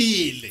tswella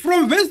pele.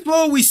 From verse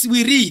 4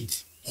 we read,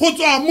 Go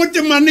tswa mo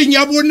temaneng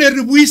ya bone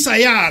re buisa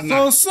yana.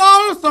 so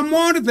Saul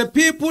summoned the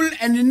people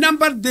and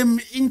numbered them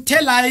in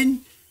line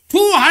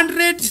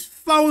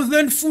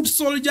 200,000 foot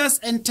soldiers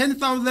and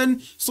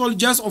 10,000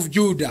 soldiers of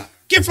Judah.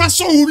 Ke fa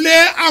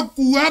Saule a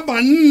kua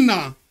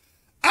banna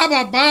a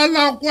ba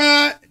bala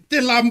kwa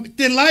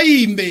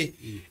telaime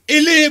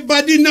ele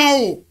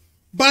badinao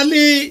ba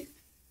le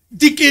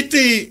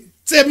dikete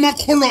tse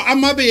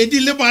 200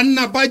 le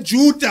banna ba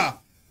Juda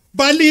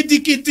ba le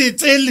dikete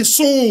tse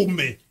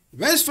 10.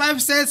 Verse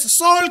 5 says,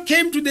 Saul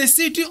came to the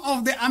city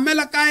of the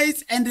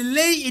Amalekites and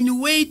lay in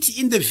wait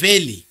in the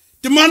valley.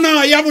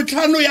 Temana ya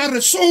botlhano ya re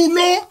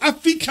Saulo a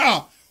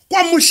fitlha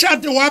kwa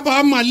mošate wa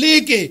ba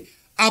Amaleke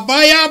a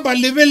baya ba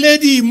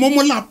lebeledi mo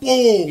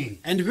molapong.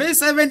 And verse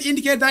 7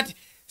 indicates that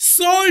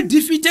Saul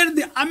defeated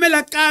the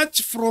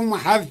Amalekites from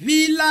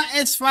Havilah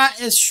as far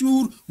as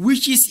Shur,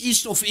 which is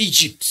east of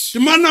Egypt.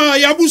 Temana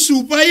ya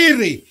bosupa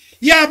ere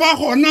ya ba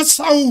gona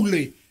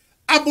Saule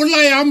a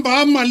bolayang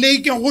ba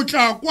Amaleke go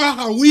tla kwa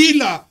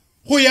Havilah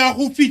go ya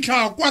go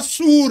fitlha kwa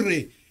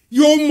Sure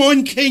yo mo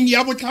ntlheng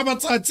ya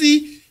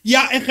botlhabatsatsi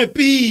ya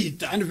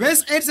Egipeta. And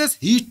verse 8 says,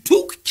 he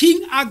took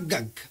King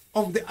Agag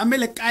of the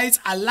Amalekites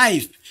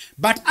alive,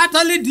 but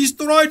utterly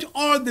destroyed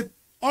all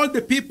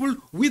the people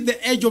with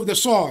the edge of the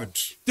sword.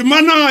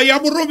 Temana ya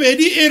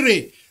borobedi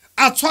ere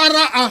a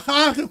tshwara a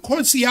gage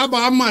kgosi ya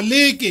ba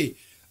Amaleke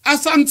a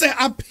santse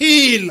a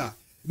phela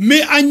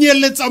mme a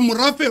nyeletsa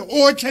morafe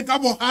otlhe ka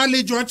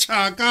bogale jwa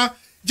tšhaka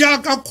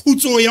jaaka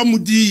khutso ya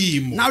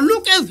modimo. Now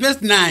look at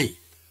verse 9.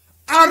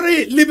 A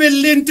re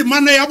lebeleng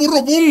temana ya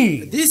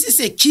borobong. This is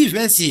a key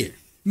verse here,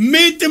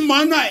 Mme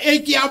temana e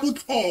ke ya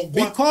botlhokwa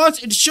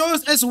because it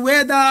shows us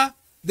whether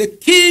the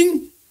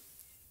king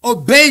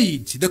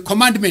obeyed the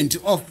commandment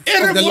of e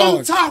the re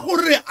Lord. bontsha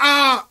gore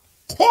a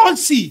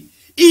kgosi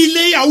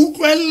ile ya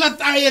utlwella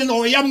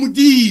taelo ya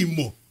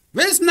modimo.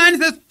 Verse 9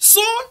 says,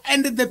 Saul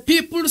and the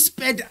people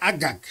spared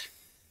Agag.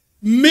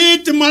 Mme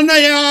temana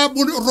ya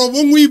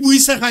borobong o e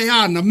buisega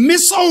yana, mme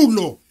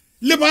Saulo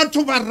le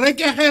batho ba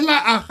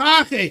rekegela a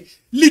gage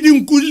le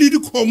dinku le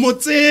dikgomo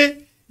tse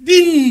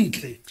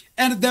dintle.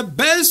 and the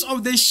birds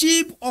of the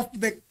sheep, of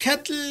the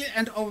cattle,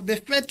 and of the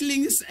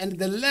fatlings, and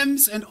the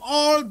lambs, and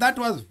all that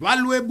was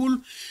valuable,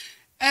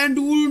 and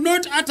will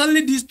not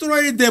utterly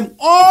destroy them.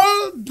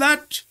 All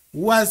that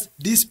was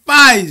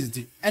despised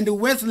and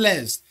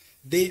worthless,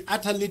 they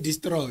utterly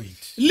destroyed.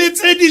 Le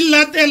tse di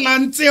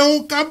latelang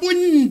tseo ka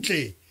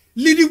bontle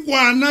le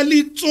dikwana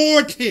le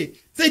tsotlhe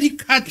tse di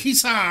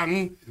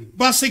kgatlhisang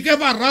ba seke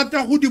ba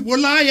rata go di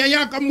bolaya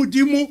ya ka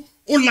modimo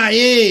o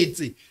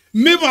laetse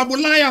mme ba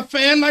bolaya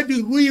fela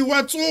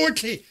diruiwa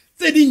tsotlhe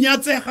tse di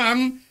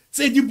nyatsegang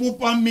tse di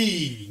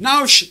bopameng.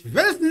 Now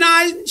verse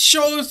 9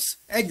 shows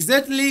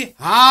exactly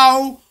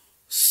how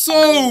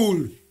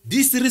Saul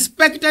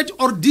disrespected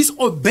or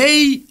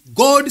disobeyed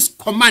God's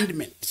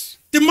commandment.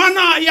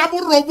 Temana ya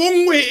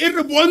borobongwe e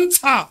re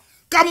bontsha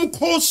ka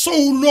mokgwa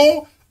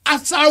Saulo a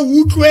sa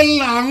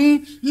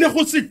utlwelang le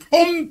go se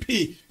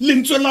tlhomphe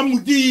lentswe la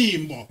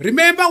modimo.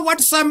 Remember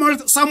what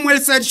Samuel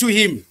said to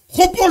him.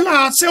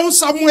 Gopola seo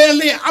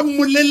Samuel a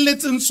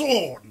mmoleletseng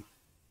sona.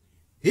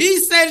 He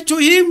said to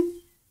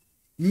him,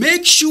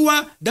 make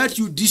sure that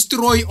you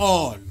destroy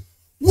all.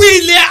 O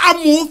ile a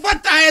mo fa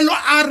taelo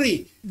a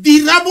re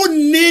dira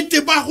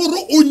bonnete ba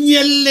gore o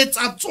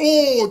nyelletsa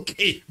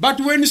tsotlhe. But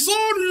when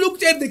Saul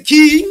looked at the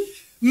king,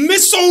 mme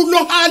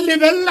Saulo a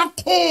lebella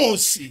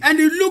kgosi, and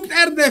he looked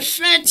at the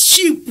fat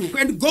sheep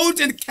and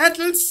goats and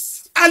cattle,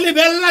 a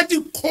lebella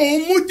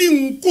dikgomo,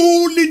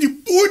 dinku le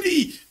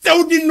dipodi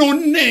tseo di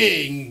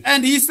nonneng,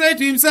 and he said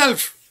to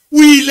himself,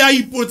 o ile a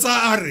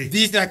ipotsa a re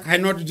these I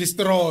cannot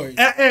destroy.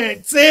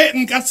 tse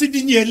nka se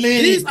di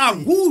nyelele. These are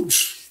good.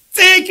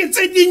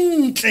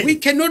 We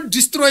cannot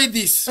destroy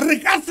this. On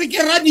the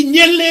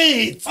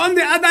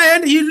other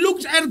hand, he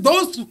looked at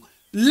those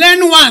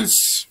lean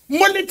ones, the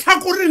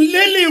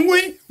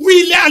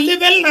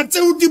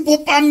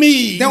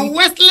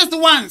worthless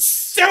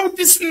ones,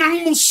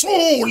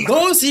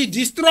 those he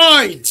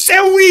destroyed.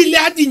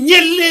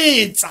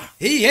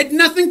 He had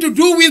nothing to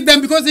do with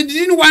them because he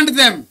didn't want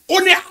them.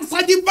 But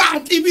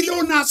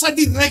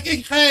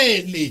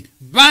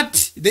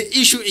the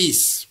issue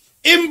is,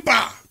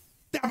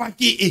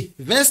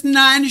 verse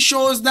 9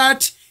 shows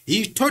that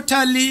he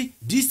totally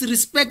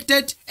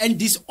disrespected and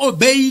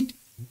disobeyed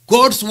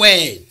God's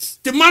words.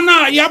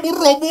 Temana ya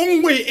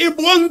borobongwe e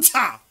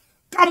bontsha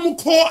ka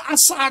mokgwa a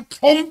sa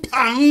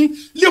tlhomphang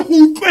le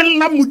go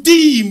utlwella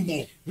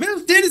modimo.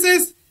 Verse 10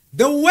 says,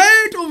 the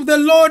word of the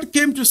Lord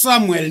came to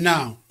Samuel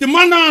now.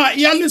 Temana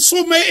ya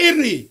lesome e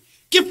re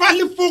ke fa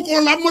lefoko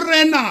la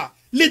morena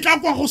le tla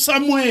kwa go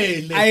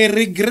Samuele. I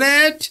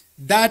regret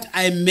that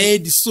I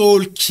made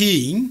Saul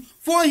king,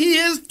 for he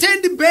has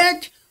turned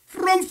back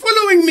from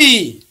following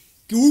me.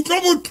 Ke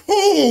utlwa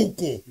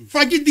botlhoko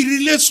fa ke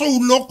dirile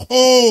Saulo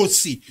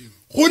kgosi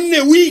gonne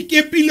o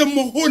ikepile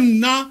mo go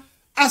nna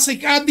a se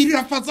ka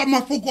dirafatsa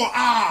mafoko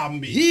a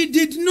me. He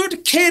did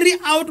not carry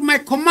out my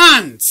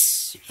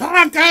commands.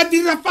 Ga ka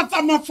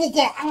dirafatsa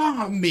mafoko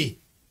a me.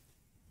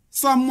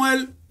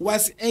 Samuel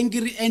was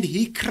angry and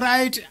he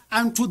cried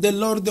unto the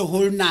Lord the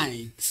whole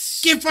night.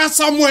 Ke fa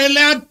Samuel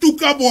a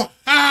tuka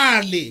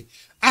bohale.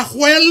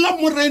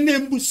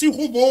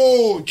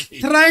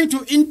 Trying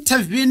to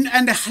intervene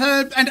and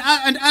help and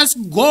ask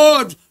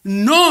God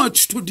not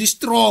to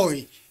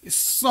destroy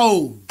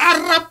Saul.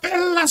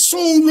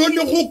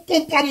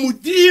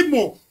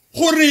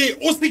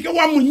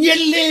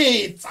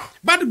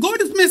 But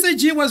God's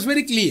message here was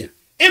very clear.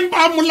 He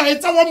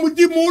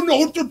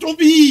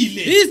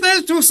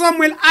says to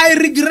Samuel, I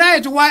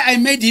regret why I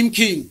made him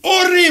king.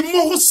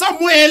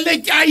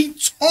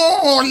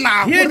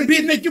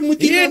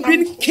 He had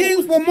been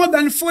king for more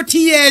than 40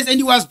 years and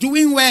he was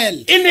doing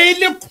well.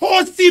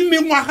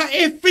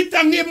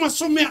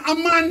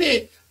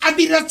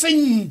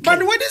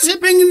 But what is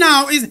happening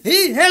now is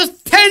he has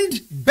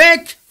turned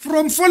back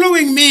from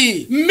following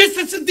me.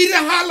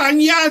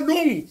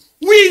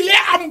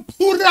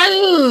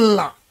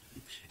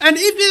 And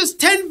if he has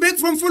turned back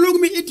from following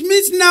me, it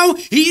means now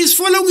he is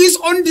following his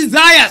own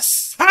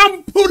desires.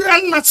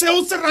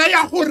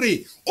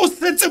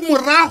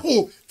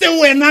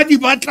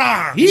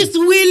 His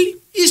will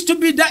is to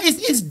be done.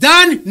 It's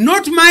done,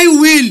 not my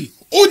will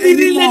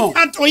anymore.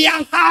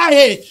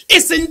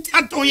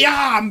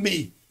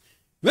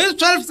 Verse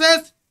 12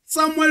 says,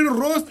 Samuel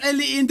rose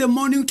early in the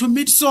morning to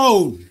meet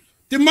Saul.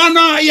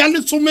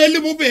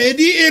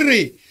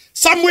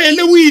 Samuel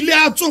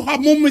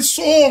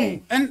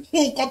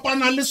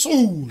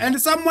and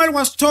Samuel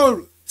was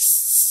told,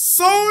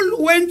 Saul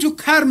went to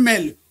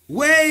Carmel,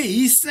 where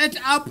he set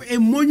up a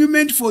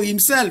monument for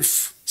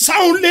himself.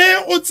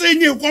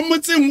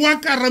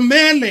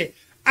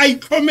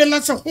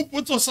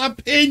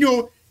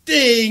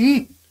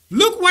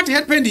 Look what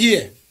happened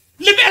here.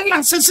 Immediately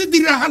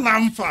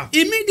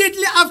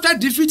after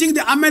defeating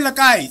the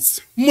Amalekites,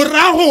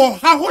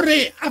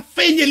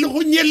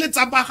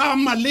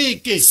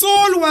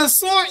 Saul was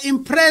so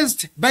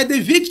impressed by the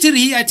victory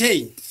he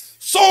attained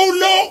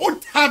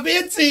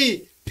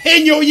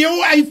phenyo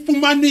yeo a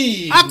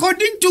ifumaneng.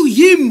 According to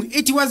him,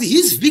 it was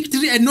his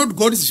victory and not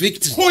God's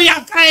victory. Go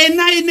ya ka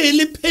ena e ne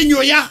le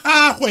phenyo ya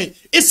gagwe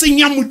e seng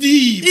ya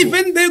Modimo.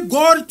 Even though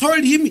God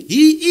told him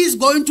he is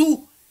going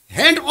to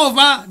hand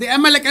over the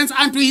Amalekites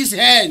unto his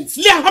hands.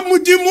 Le ha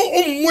Modimo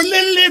o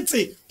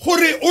mmoleletse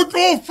gore o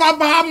tlo fa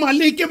ba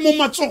Amaleke mo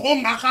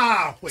matsogong a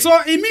gagwe.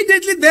 So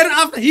immediately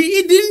thereafter,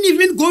 he didn't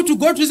even go to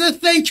God to say,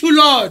 thank you,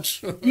 Lord.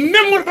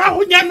 Mme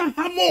morago nyana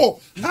ha mo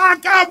ga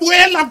ka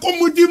boela ko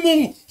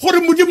Modimong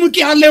gore Modimo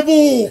ke a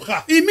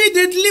leboga.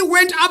 Immediately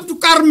went up to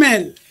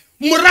Carmel.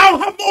 Morago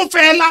ha mo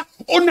fela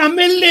o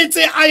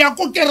nameletse a ya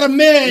ko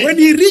keremeng. When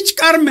he reached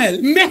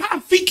Carmel, Mme ha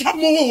fitlha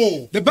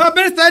mo the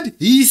Bible said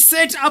he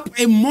set up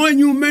a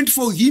monument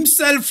for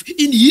himself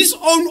in his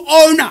own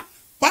honor.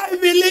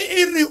 Bible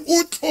e re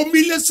o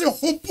tlhomile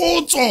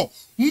segopotso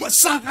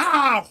sa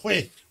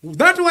gagwe.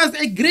 That was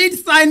a great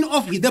sign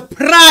of the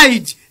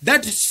pride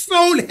that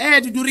Saul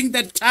had during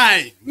that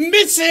time.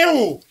 Mme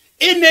seo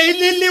e ne e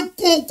le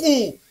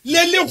lekoko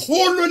le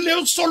legolo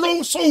le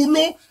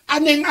Saulo a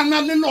neng a na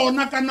le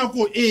lona ka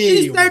nako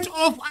eo. Instead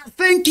of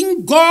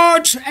thanking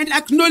God and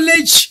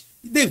acknowledge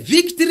the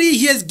victory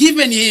he has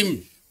given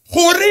him,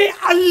 Gore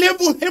a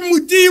leboge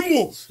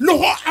Modimo le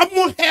go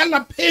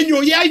amogela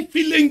phenyo ya e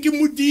fileng ke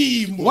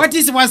Modimo. what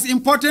was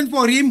important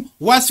for him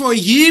was for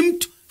him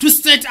to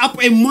set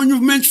up a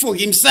monument for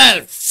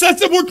himself. Se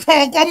se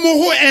botlhokwa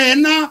mo go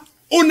ena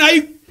o na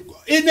e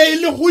ne e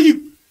le go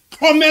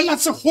itlhomela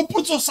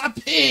segopotso sa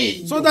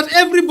phenyo. So that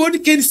everybody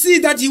can see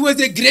that he was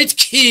a great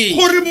king.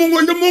 Gore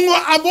mongwe le mongwe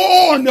a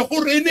bone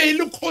gore e ne e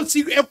le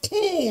kgosi e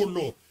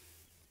kgolo.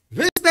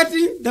 Verse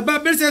 13, the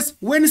Bible says,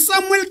 when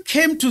Samuel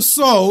came to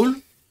Saul,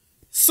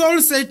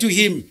 Saul said to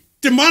him,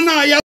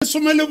 Temana ya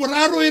 13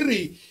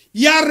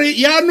 e re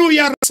yaano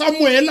ya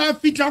Samuel a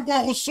fitla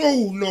kwa go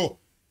Saulo.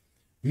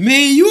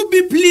 may you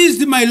be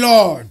pleased, my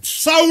Lord.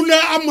 Saulo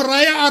a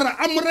moraya a re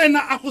a morena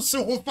a go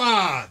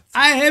segofatsa.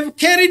 I have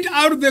carried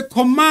out the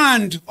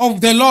command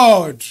of the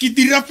Lord. Ke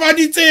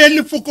dirafaditse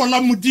lefoko la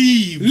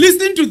Modimo.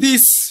 Listen to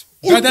this,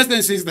 brothers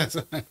and sisters.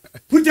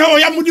 Putheo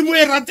ya Modimo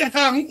e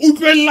rategang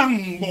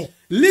utlwellang mo.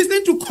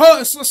 Listen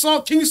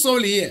to King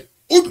Saul here.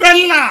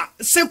 Utlwella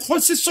se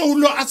kgosi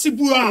Saulo a se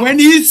buang. When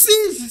he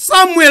sees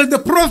Samuel the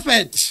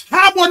prophet,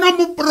 Ha bona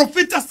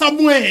moprofeta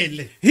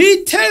Samuel,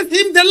 he tells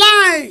him the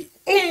lie.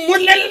 o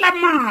mmolella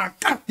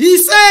maaka. He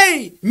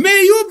say,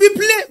 may you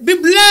be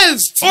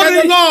blessed by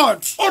the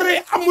Lord. Ore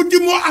a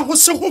Modimo a go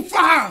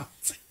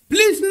segofatse.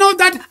 Please know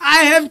that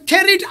I have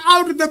carried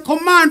out the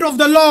command of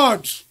the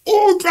Lord.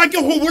 O utlwa ke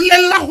go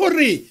bolella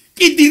gore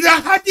ke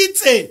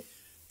diragaditse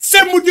se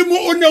Modimo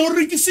o ne o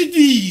re ke se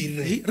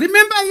dire.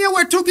 Remember here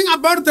we're talking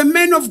about the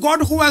man of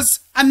God who was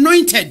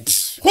anointed.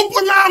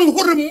 Gopolang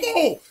gore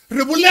mo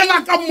re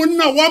bolela ka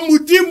monna wa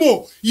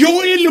Modimo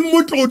yo e leng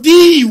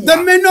motlodiwa. The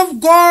man of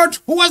God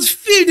who was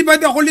filled by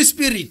the Holy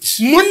Spirit.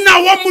 Monna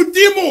wa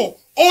Modimo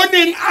o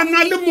neng a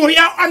na le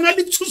moya, a na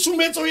le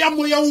tshusumetso ya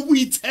moya o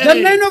boitshelo. The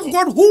man of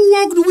God who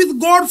walked with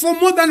God for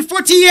more than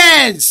 40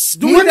 years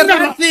doing the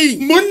right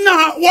thing.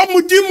 Monna wa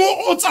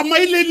Modimo o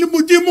tsamaile le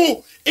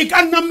Modimo e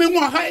ka nna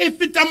mengwaga e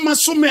fetang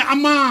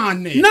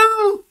 40.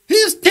 Now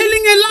he's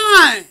telling a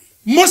lie.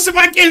 Mo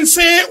sebakeng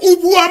se o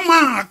bua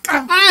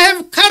maaka. I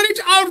have carried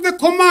out the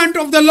command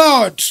of the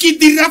Lord. Ke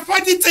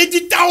dirafaditse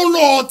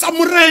ditaolo tsa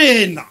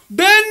morena.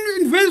 Then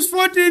in verse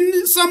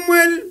 14,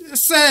 Samuel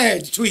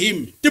said to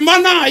him,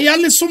 Temana ya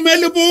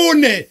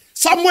 14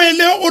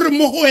 Samuel o re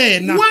mo go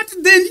wena. what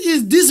then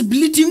is this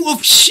bleating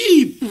of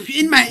sheep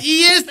in my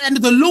ears and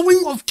the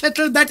lowing of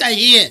cattle that I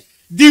hear?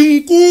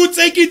 Dinku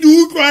tse ke di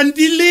utlwang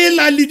di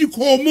lela le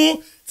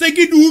dikgomo tse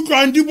ke di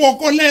utlwang di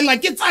bokolela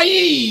ke tsa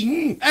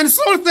eng? And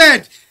Saul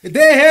said,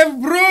 they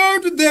have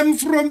brought them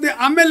from the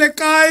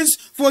Amalekites,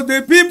 for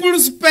the people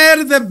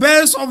spared the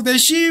best of the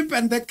sheep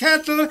and the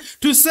cattle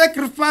to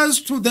sacrifice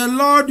to the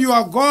Lord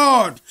your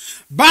God.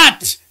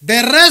 But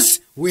the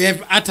rest we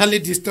have utterly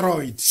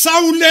destroyed.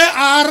 Saule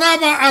a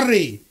araba a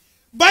re,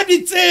 ba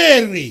di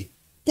tsere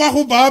kwa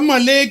go ba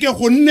Amaleke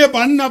gonne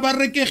banna ba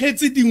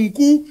rekegetse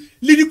dinku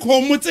le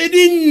dikgomo tse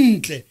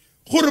dintle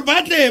gore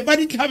ba tle ba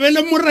di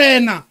tlhabele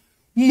morena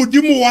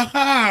Modimo wa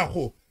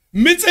gago,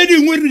 mme tse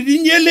dingwe re di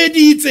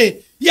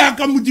nyeleditse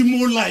yaka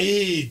Modimo o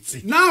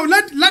laetse. Now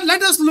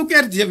let us look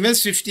at the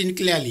verse 15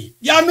 clearly.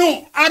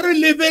 Yaanong a re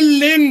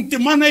lebelleng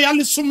temana ya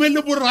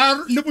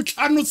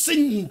 15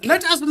 sentle.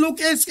 Let us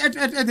look at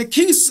the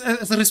king's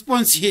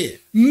response here.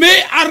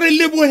 Mme a re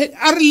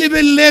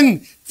lebelleng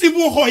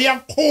tsibogo ya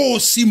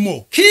kgosi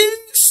mo. King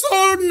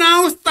Saul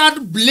now start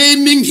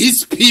blaming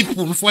his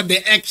people for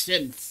the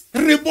actions.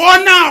 Re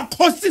bona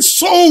kgosi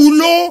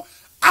Saulo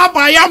a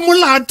baya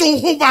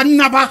molato go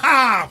banna ba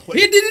gagwe.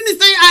 He didn't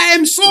say, I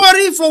am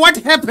sorry for what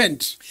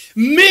happened.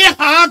 Mme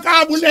ha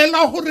ka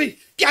bolela gore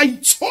ke a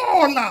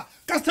itshola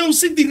ka seo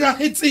se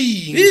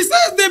diragetseng. He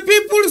says the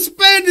people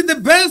spared the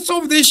best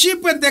of the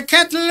sheep and the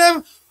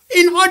cattle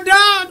in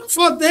order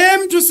for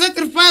them to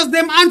sacrifice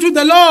them unto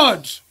the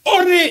Lord.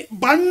 Ore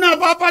banna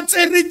ba ba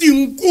tsere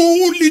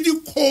dinku le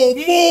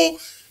dikgomo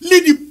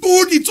le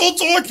dipodi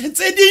tsotlhe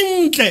tse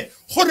dintle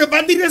gore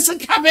ba dire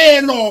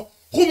setlhabelo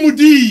go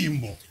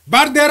Modimo.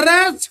 But the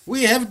rest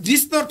we have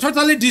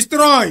totally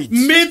destroyed.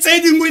 Mme tse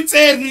dingwe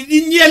tse re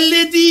di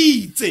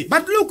nyeleditse.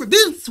 But look,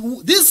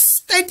 this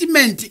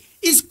statement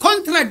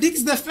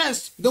contradicts the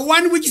first, the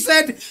one which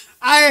said,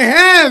 I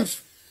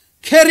have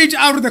carried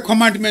out the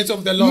commandments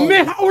of the Lord.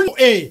 Mme ha o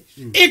e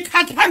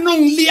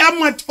khatlanong le ya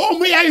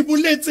mathomo ya e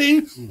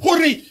boletseng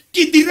gore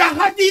ke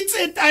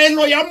diragaditse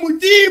taelo ya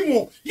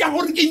Modimo ya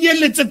gore ke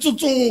nyeletse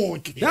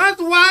tsotlhe.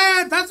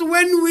 That's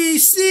when we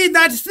see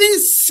that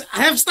things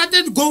have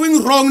started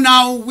going wrong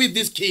now with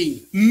this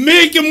king.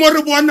 Mme ke mo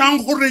re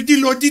bonang gore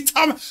dilo di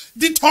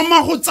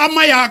thoma go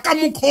tsamaya ka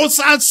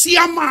mokhosa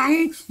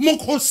siamang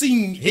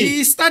mokhosing.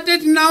 He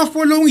started now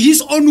following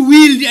his own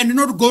will and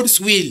not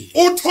God's will.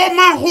 O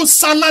thoma go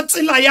sala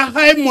tsela ya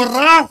gae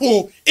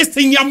morago e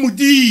seng ya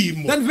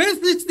Modimo. Then verse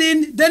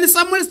 16, then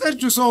Samuel said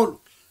to Saul,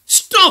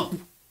 stop,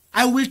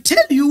 I will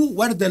tell you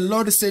what the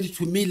Lord said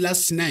to me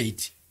last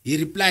night. He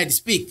replied,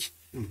 speak.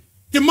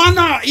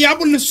 Temana ya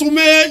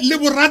bolesome le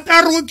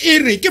borataro ke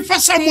re ke fa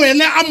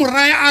Samuel a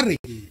moraya a re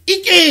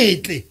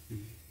iketle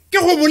ke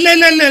go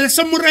bolelele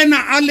se morena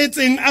a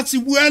letseng a se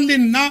bua le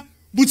nna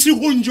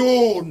botshigong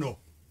jono.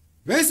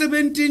 Verse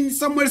 17,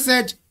 Samuel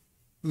said,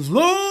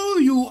 though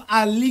you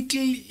are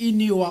little in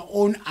your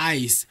own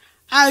eyes,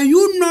 are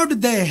you not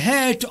the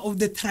head of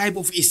the tribe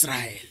of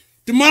Israel?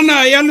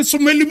 Temana ya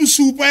lesome le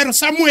bosupa re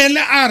Samuel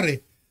a re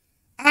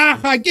a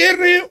ga ke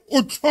re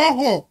o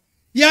tlhogo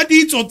ya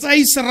ditso tsa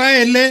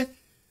Israele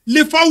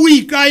le fa o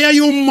ikaya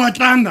yo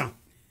mmatlana.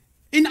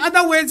 In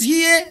other words,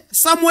 here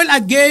Samuel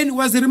again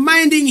was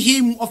reminding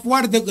him of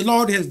what the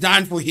Lord has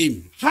done for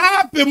him.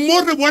 Hape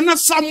mo re bona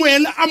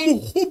Samuel a mo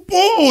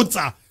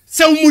gopotsa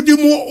se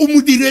Modimo o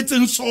mo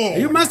diretseng sona.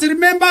 You must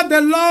remember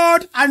the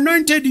Lord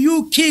anointed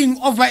you king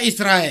over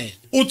Israel.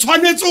 O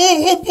tshwanetse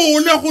o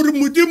gopole gore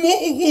Modimo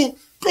o go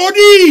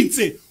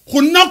tloditse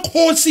go nna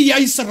kgosi ya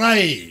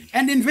Israel.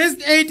 And in verse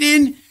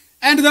 18,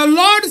 and the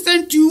Lord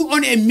sent you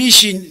on a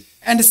mission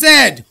and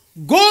said,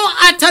 go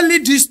utterly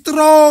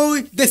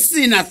destroy the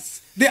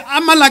sinners, the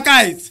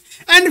Amalekites,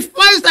 and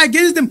fight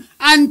against them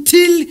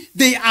until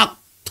they are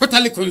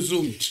totally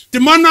consumed.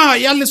 Temana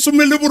ya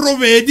lesome le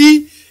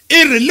borobedi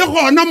e re le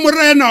gona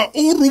morena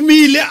o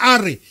rumile a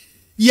re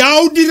ya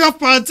o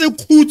dirafatse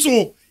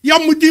khutso ya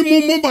Modimo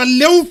mo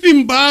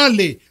baleofing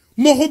bale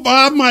mo go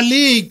ba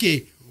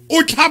Amaleke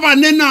o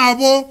tlhabane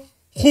nabo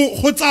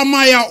go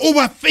tsamaya o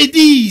ba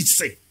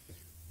fedise.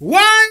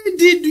 Why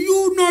did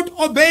you not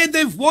obey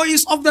the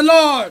voice of the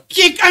Lord?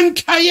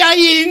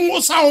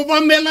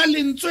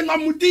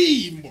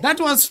 That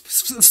was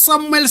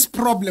Samuel's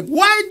problem.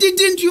 Why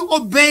didn't you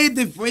obey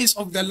the voice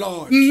of the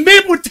Lord?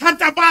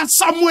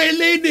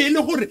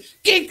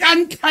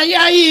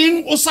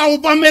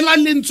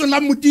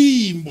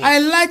 I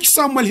like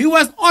Samuel. He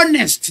was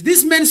honest.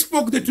 This man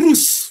spoke the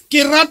truth.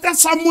 As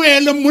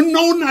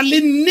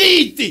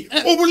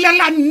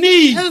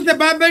the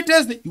Bible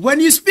tells me, when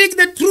you speak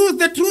the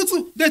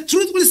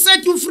truth will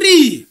set you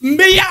free.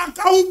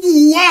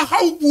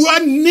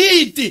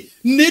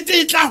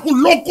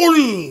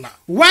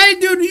 Why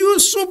did you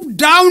swoop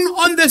down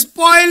on the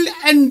spoil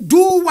and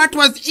do what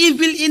was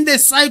evil in the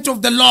sight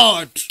of the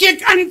Lord?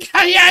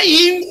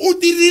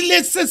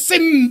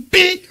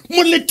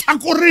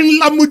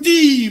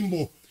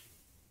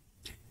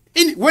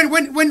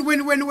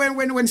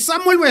 When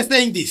Samuel was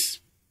saying this,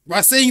 he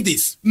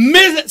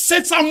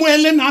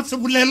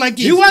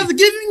was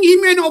giving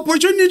him an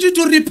opportunity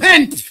to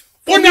repent.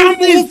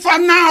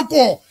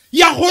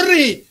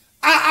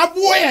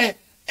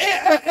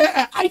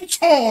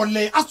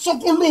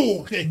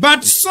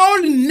 But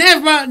Saul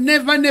never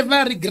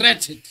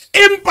regretted.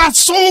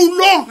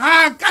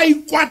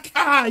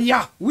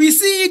 We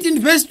see it in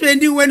verse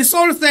 20 when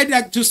Saul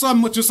said to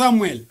Samuel,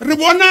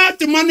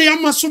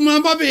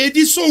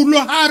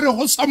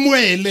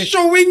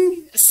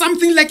 showing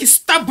something like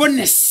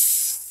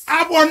stubbornness.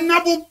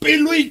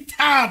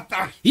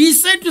 He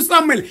said to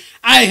Samuel,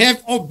 I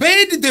have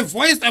obeyed the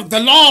voice of the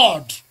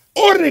Lord.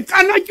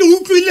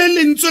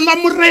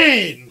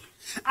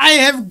 I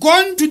have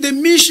gone to the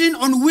mission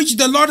on which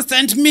the Lord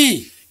sent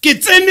me. I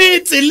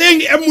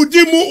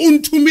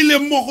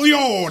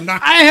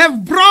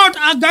have brought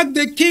Agag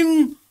the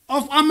king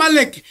of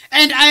Amalek,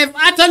 and I have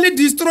utterly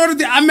destroyed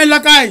the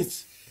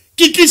Amalekites.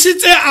 And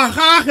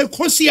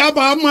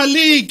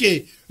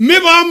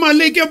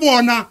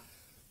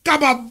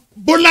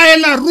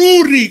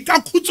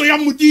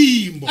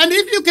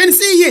if you can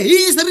see here, he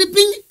is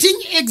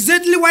repeating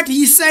exactly what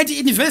he said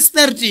in verse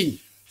 13.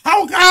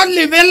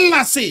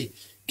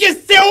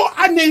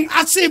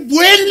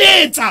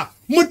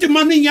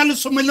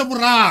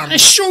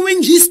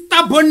 Showing his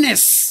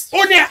stubbornness.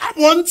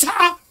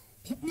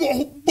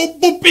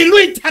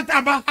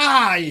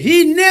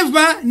 He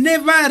never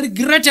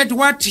regretted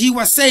what he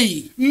was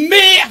saying.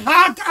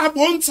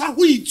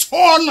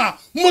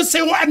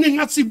 So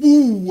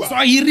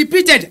he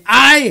repeated,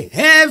 I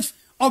have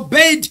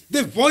obeyed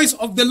the voice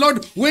of the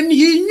Lord when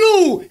he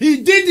knew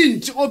he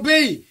didn't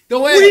obey the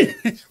way.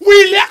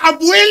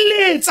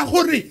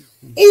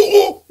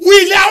 o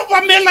ile a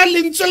obamela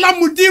lentswe la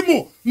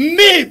Modimo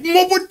mme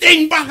mo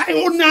boteng ba gae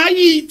o ne a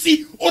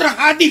itse o re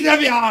ga dira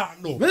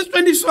bjalo. Verse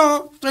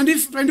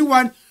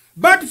 21.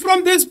 But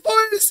from the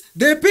spoils,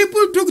 the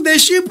people took the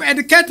sheep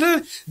and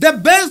cattle, the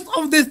best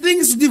of the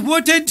things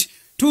devoted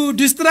to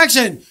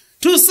destruction,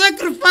 to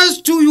sacrifice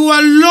to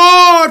your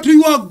Lord, to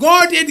your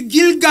God at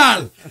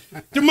Gilgal.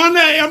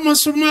 Temana ya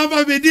masome a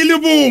babedi le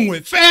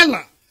bongwe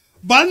fela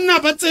banna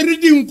ba tsere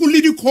dinku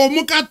le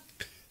dikgomo ka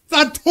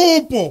tsa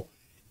thopo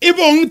e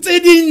bong tse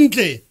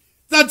dintle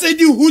tsa tse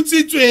di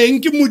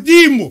hutsitsweng ke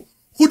Modimo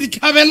go di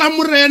tlhabela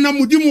morena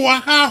Modimo wa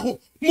gago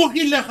mo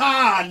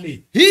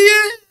gilegale.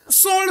 Here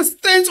Saul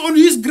stands on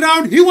his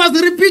ground. He was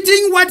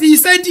repeating what he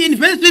said in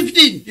verse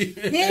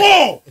 15.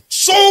 Mo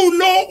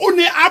Saulo o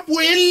ne a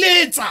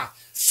boeletsa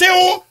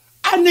seo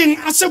aneng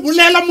a se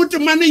bolela mo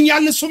temaneng ya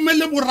lesome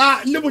le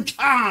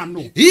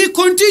botlhano. He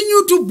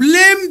continued to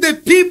blame the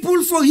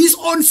people for his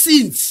own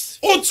sins.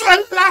 O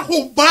tswela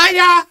go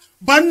baya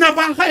banna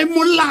ba gae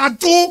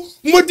molato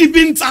mo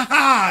dibeng tsa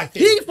gagwe.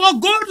 He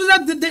forgot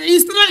that the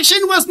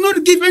instruction was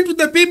not given to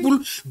the people,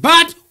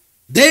 but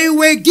they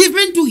were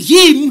given to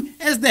him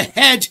as the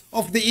head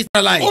of the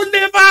Israelites. O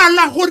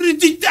lebala gore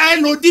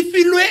ditaelo di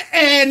filwe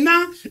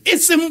ena e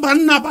seng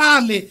banna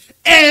bale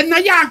ena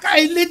ya ka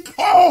ile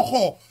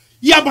tlhogo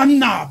ya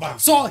banna ba.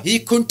 So he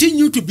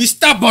continued to be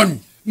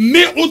stubborn.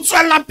 Me o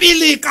tswela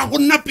pele ka go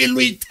nna pelo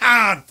e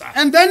thata.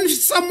 And then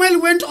Samuel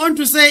went on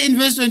to say in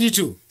verse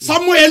 22.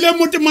 Samuel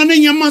mo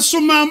temaneng ya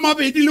masome a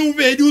mabedi le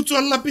bobedi o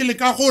tswela pele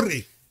ka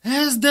gore,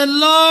 has the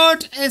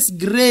Lord as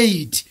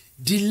great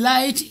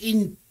delight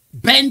in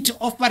burnt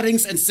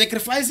offerings and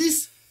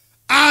sacrifices?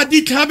 A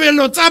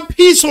ditlhabelo tsa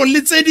phiso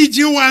le tse di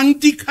jewang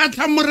di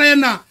khatlha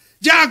morena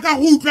jaaka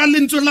go utlwa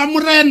lentswe la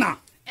morena?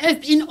 As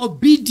in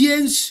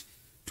obedience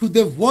to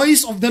the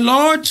voice of the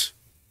Lord?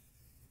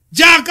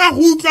 Jaaka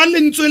go utlwa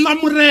lentswe la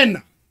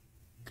morena?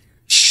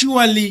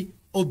 Surely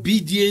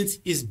obedience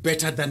is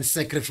better than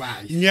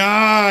sacrifice.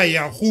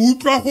 Nyaaya, go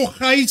utlwa go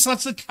gaisa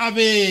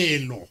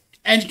setlhabelo.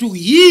 And to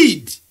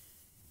heed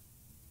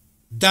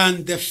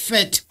than the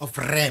fat of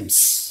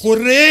rams. Go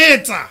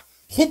reetsa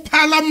go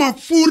phala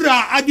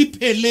mafura a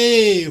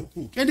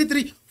diphelego.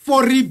 23.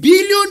 For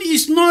rebellion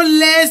is no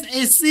less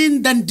a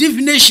sin than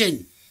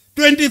divination.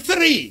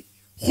 23.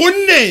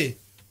 Gonne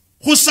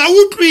go sa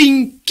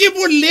utlwing ke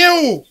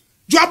boleo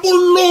jwa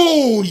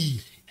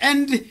boloi.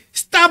 And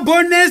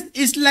stubbornness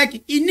is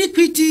like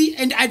iniquity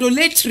and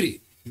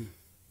idolatry.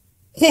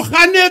 Go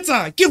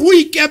ganetsa ke go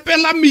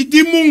ikepela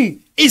medimong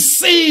e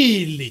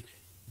sele.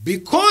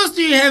 Because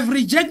you have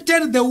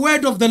rejected the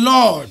word of the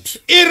Lord,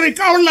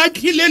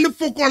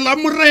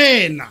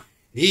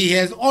 he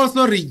has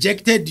also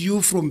rejected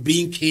you from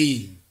being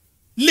king.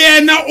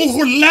 Can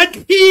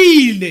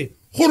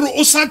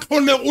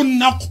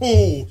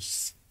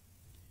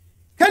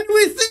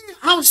we see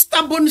how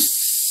stubborn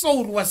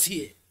Saul was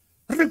here?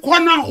 But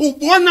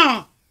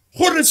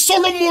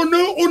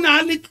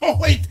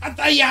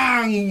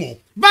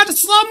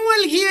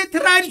Samuel here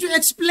tried to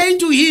explain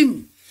to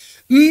him.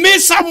 Me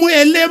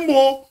Samuel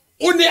mo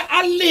o ne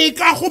a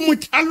leka go mo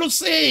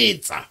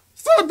tlhalosetsa,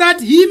 so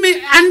that he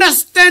may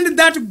understand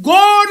that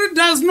God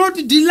does not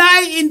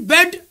delight in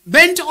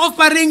burnt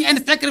offering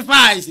and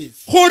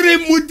sacrifices. Gore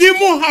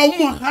Modimo ha o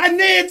mo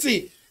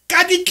ganetse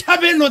ka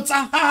ditlhabelo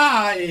tsa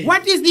gae.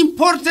 What is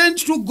important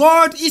to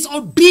God is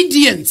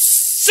obedience.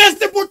 Se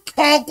se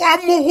botlhokwa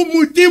mo go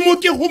Modimo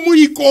ke go mo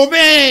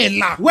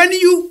ikobela. When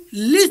you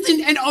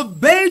listen and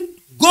obey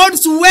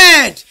God's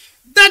word,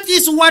 that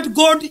is what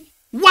God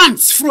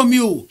wants from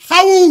you.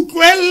 Don't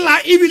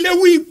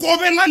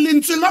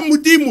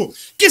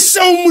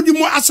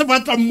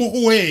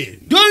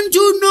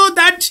you know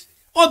that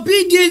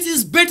obedience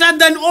is better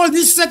than all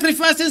these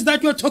sacrifices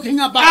that you're talking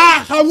about?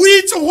 Now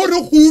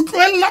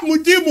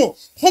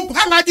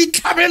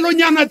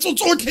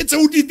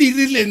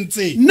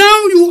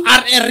you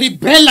are a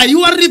rebeller.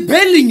 You are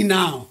rebelling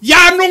now. You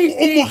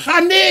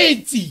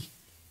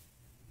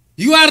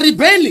are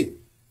rebelling.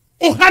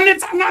 You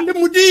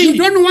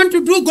don't want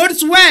to do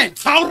God's word.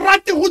 Do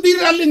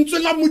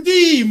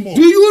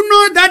you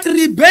know that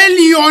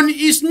rebellion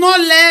is no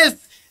less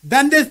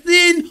than the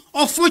sin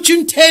of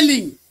fortune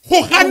telling?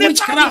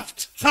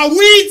 Witchcraft. So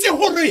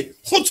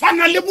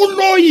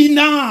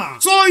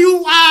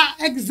you are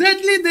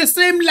exactly the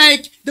same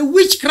like the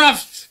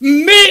witchcraft.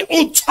 You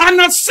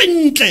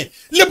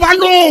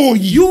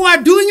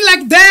are doing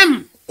like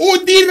them.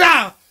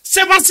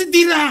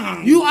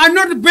 You are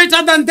not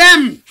better than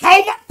them.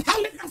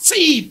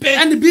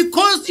 And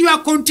because you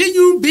are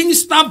continuing being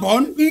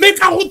stubborn,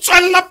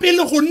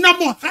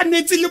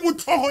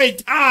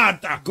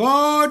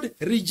 God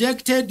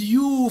rejected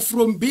you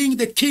from being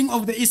the king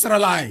of the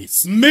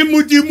Israelites.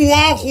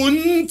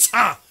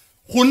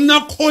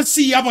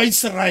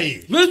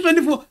 Verse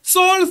 24,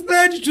 Saul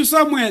said to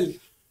Samuel,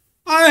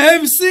 I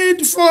have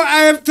sinned, for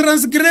I have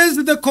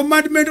transgressed the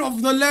commandment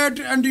of the Lord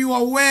and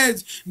your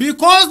words,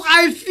 because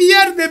I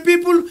feared the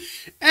people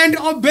and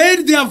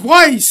obeyed their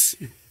voice.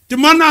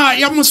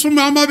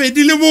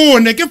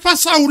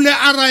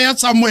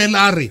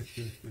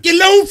 ke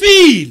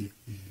leofile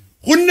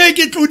gonne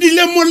ke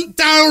tlodile mo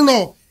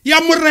taolo ya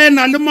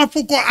morena le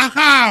mafoko a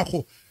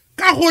gago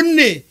ka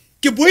gonne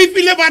ke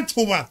boifile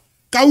batho ba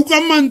ka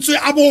utlwa mantswe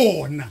a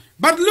bona.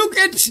 But look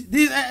at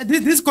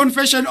this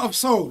confession of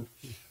Saul.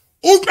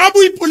 Utlwa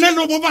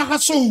boipolelo bo ba ga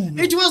Saul.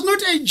 It was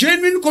not a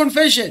genuine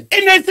confession.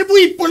 E ne se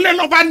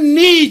boipolelo ba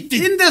nnete.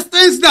 In the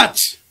sense that,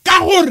 Ka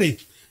gore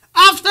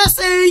after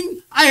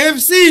saying, I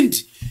have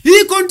sinned,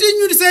 he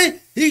continued to say,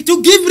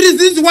 to give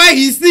reasons why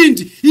he sinned.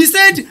 He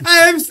said,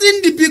 I have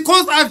sinned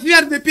because I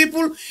feared the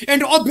people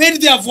and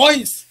obeyed their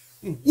voice.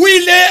 o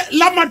ile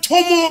la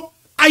mathomo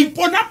a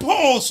ipona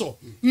phoso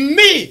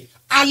mme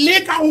a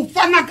leka go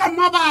fana ka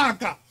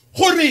mabaka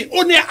gore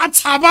o ne a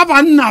tshaba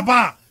banna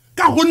ba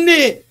ka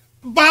gonne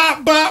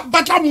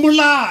ba tla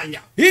mmolaya.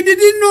 He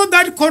didn't know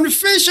that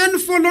confession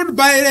followed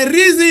by a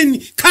reason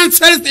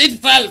cancels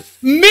itself.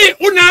 Mme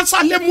o ne a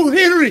sa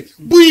lemoge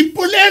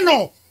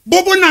boipolelo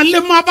bo bo nang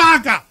le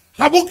mabaka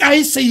ga bo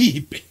kae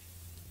sepe.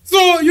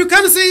 So you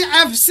can't say,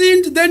 I've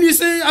sinned, then you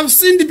say, I've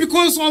sinned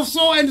because of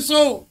so and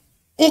so.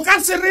 O ka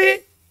se re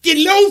ke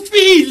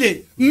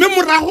leofile mme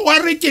morago wa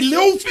re ke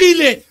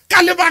leofile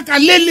ka lebaka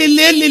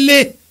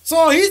le.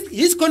 So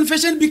his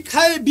confession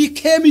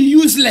became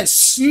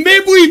useless.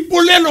 Mme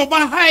boipolelo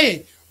ba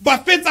hae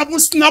ba fetsa bo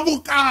sena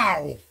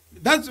bokao.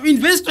 That's in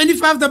verse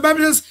 25, the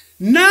Bible says,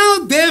 now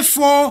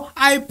therefore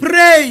I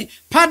pray,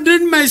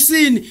 pardon my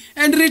sin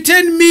and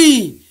return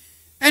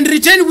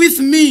with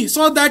me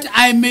so that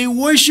I may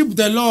worship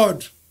the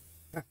Lord.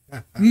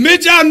 Mme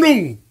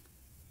jaanong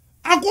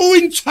a ko o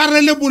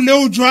intshwarele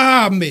boleo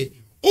jwa me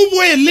o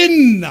boe le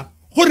nna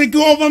gore ke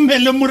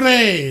obamele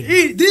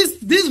morena.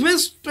 This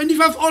verse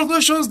 25 also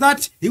shows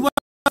that he was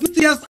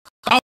serious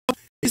about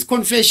his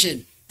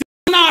confession.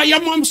 Na ya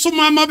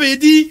mamsoma a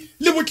mabedi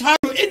le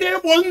botlhano e ne e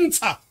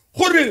bontsha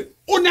gore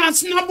o ne a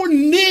sena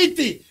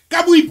bonnete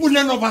ka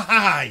boipolelo ba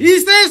hae. He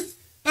says,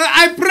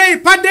 I pray,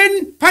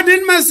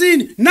 pardon my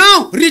sin.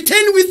 Now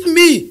return with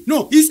me.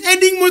 No, he's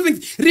adding more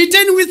things.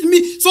 Return with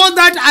me so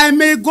that I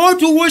may go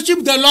to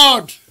worship the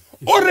Lord.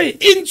 Ore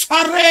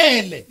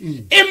intshwarele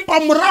empa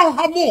morago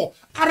ga mo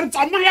a re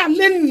tsamaya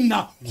le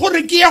nna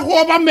gore ke ye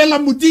go obamela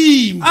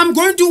modimo. I'm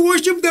going to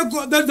worship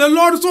the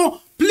Lord,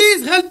 so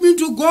please help me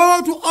to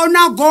go to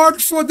honor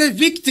God for the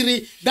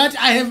victory that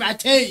I have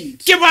attained.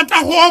 Ke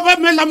batla go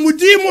obamela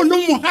modimo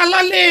le mo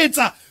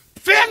halaletsa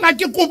fela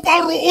ke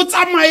kopa gore o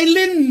tsamaye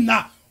le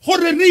nna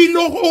gore re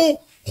ile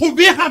go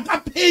bega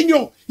ka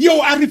phenyo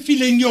yo a re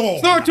fileng yona.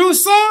 So to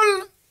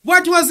Saul,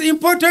 what was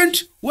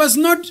important was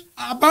not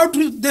about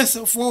this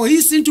for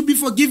his sin to be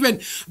forgiven,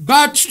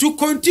 but to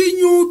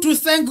continue to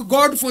thank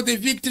God for the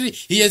victory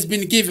he has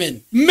been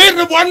given. Mme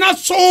re bona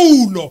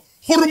Saulo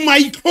gore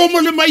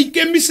maitlhomo le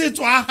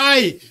maikemisetso a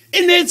hae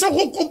e ne etse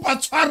go kopa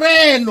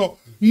tshwarelo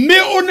mme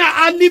o ne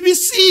a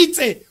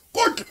lebisitse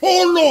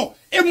kotlholo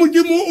e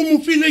modimo o mo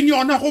fileng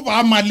yona go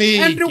ba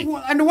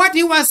maleke. And what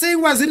he was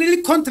saying was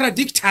really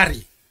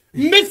contradictory.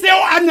 Mme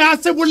seo a ne a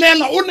se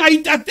bolela o ne a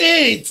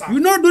itatetsa. You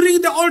know,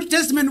 during the Old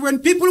Testament, when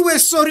people were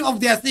sorry of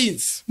their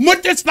sins, mo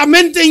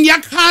testamenteng ya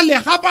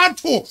kgale ga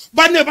batho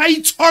ba ne ba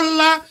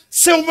itsholla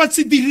seo ba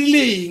se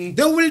dirileng,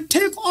 they will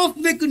take off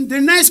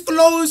the nice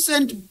clothes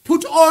and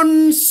put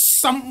on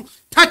some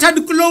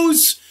tattered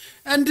clothes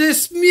and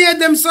smear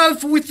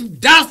themselves with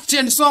dust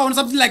and so on,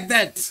 something like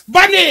that.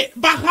 ba ne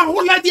ba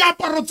gagola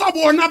diaparo tsa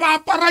bona ba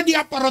apara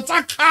diaparo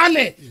tsa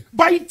kgale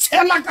ba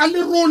itshela ka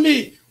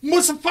lerole mo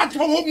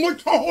sefatlhego mo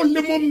tlhogong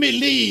le mo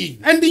mmeleng.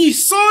 And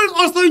Saul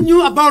also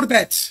knew about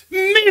that.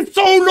 Mme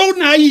Saulo o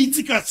ne a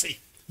itse ka se,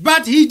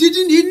 But he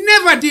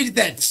never did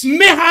that.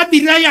 mme ga a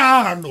dira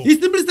yalo. He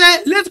simply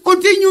said, let's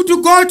continue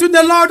to go to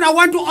the Lord. I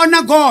want to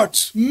honor God.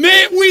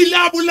 Mme o ile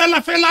a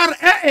bolela fela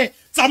a re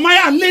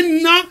tsamaya le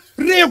nna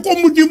re ye ko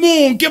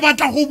modimong ke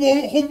batla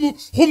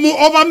go mo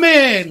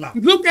obamela.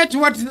 Look at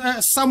what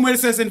Samuel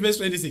says in verse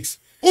 26.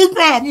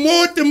 Utlwa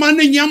mo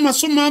temaneng ya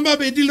masome a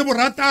mabedi le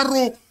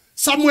borataro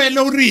Samuel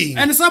o reng.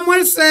 And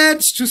Samuel said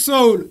to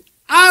Saul,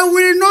 I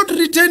will not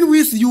return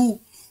with you,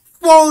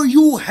 for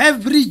you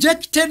have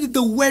rejected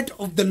the word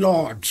of the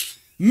Lord.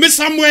 Mme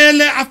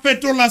Samuel a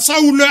fetola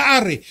Saulo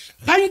a re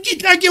ga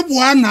nkitla ke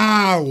boa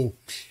nao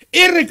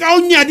e re ka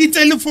o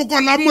nyaditse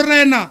lefoko la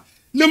morena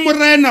le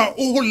morena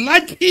o go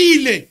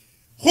latlhile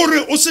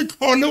gore o se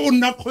tlhole o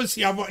nna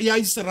kgosi ya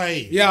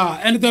Israel. Yeah,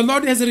 and the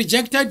Lord has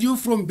rejected you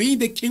from being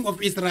the king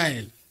of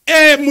Israel.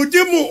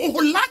 Modimo o go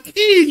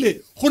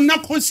latlhile go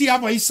nna kgosi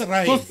ya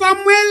Israel. So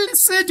Samuel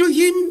said to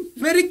him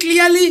very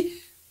clearly,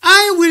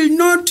 I will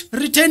not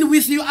return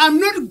with you. I'm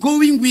not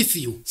going with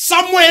you.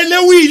 Samuel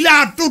o ile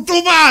a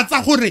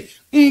totobatsa gore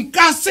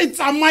nka se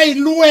tsamaye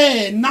le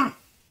wena.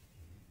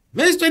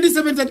 Verse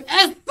 27 said,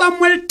 as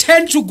Samuel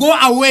turned to go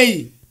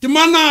away.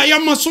 Temana ya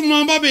masome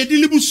a mabedi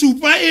le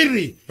bosupa e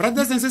re,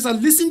 Brothers and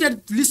sisters,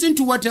 listen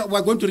to what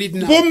we're going to read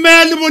now.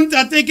 bomme le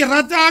bontate ke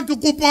rata ke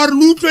kopa gore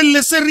le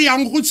utlwelele se re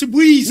yang go se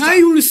buisa. Now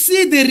you will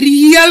see the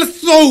real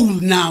soul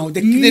now,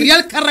 the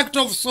real character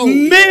of Saul.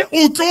 Mme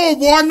o tlo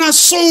bona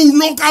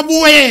Saulo ka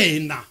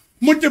boena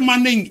mo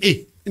temaneng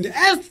e. And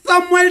as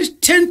Samuel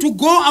turned to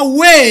go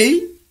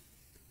away,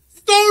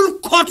 Saul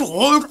caught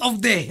hold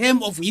of the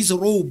hem of his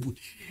robe,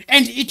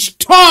 and it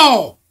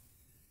tore.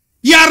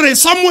 Ya re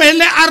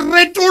Samuele a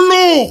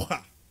retologa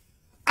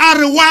a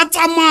re wa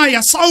tsamaya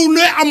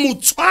Saule a mo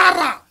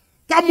tshwara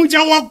ka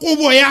moja wa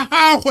kobo ya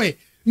gagwe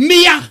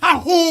mme ya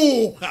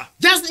gagoga.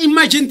 Just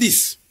imagine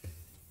this.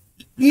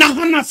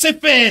 Nagana se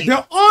fela.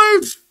 The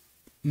old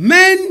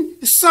man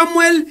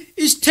Samuel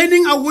is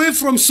turning away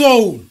from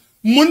Saul.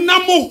 Monna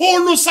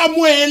mogolo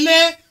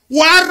Samuele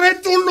wa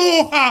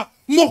retologa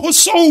mo go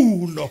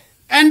Saulo.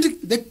 And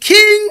the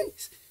king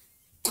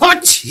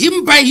caught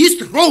him by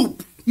his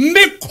robe.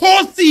 Mme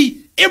kgosi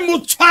e mo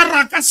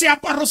tshwara ka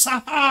seaparo sa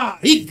gagwe.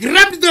 He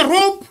grabbed the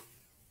rope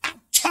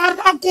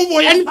Tshwara kobo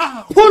ya and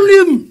gagwe pulled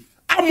him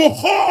a mo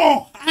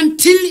goga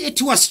until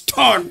it was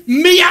torn.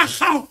 mme ya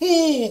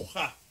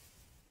gagoga.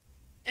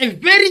 A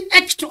very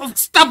act of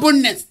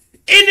stubbornness.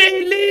 E ne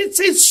e le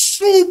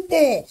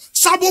sesupo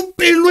sa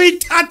bopelo e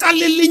thata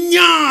le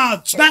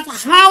lenyatso.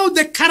 That's how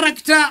the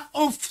character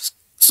of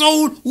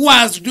Saul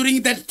was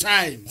during that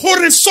time.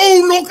 Gore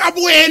Saulo ka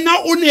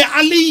boena o ne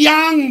a le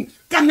yang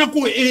ka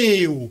nako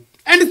eo.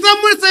 And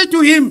Samuel said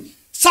to him,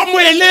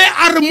 Samuele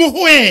a re mo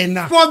go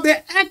wena, for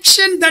the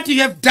action that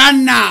you have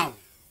done now,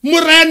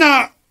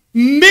 morena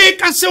mme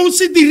ka seo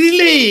se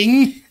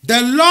dirileng,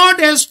 the Lord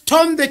has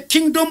torn the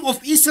kingdom of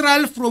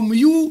Israel from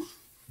you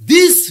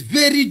this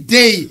very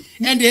day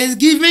and has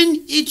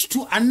given it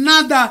to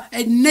another,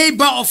 a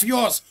neighbor of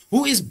yours,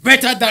 who is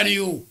better than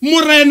you.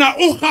 morena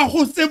o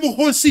gagotse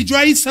bogosi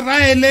jwa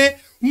Iseraele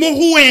mo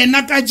go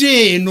wena ka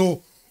jeno,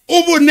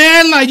 o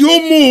bonela yo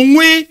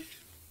mongwe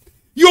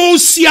yo o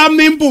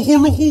siameng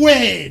bogolo go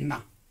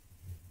wena.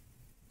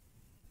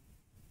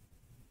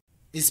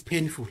 It's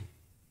painful.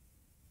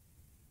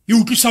 E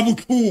utlwisa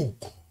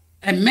botlhoko.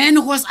 A man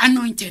who was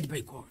anointed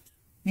by God.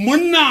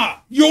 Monna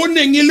yo o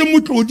neng e le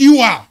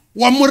motlodiwa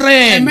wa A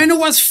morena. man who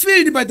was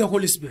filled by the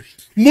Holy Spirit.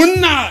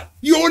 Monna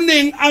yo o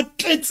neng a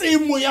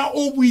tletse moya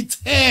o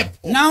boitshepo.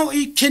 Now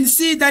you can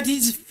see that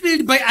he's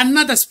filled by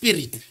another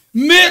spirit.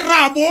 Mme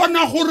ra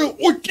bona gore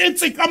o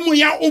tletse ka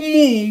moya o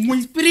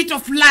mongwe, Spirit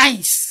of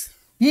lies.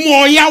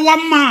 moya wa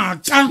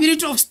maaka,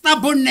 Spirit of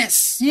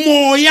stubbornness.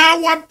 moya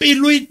wa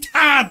pelo e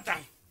thata.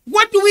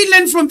 What do we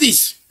learn from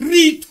this?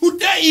 Re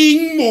ithuta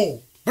eng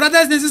mo?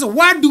 Brothers and sisters,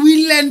 what do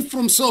we learn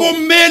from Saul?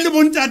 Bomme le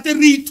bontate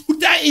re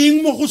ithuta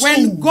eng mo go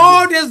When Saul?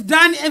 God has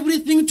done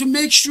everything to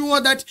make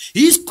sure that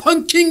his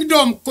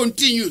kingdom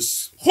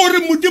continues. Gore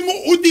Modimo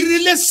o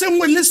dirile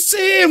sengwe le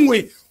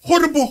sengwe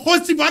gore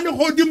bogosi ba le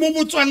godimo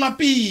bo tswela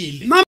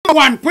pele.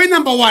 Point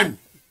number one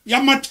Ya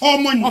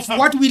mathomo of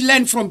what we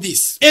learn from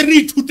this. e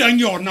re ithutang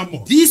yona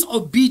mo.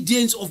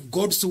 Disobedience of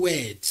God's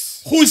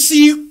words. Go se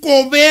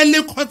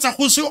ikobele kgotsa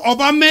go se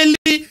obamele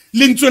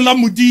lentswe la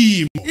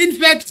Modimo. In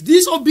fact,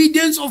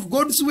 disobedience of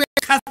God's word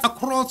cuts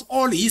across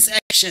all his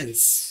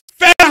actions.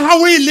 Fela ha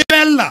o e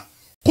lebella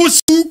go se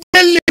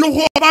utlwele le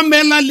go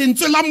obamela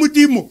lentswe la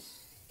Modimo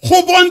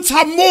go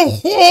bontsha mo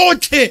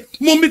gotlhe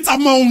mo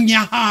metsamaong ya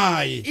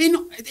hae.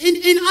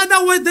 In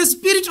other words, the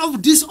spirit of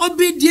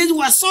disobedience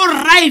was so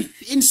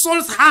rife in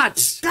Saul's heart.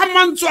 Ka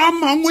mantswe a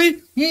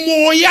mangwe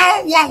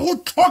moya wa go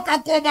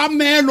tlhoka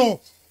kobamelo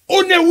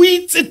o ne o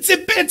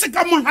itsetsepetse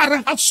ka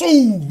mogare ga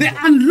Saul. The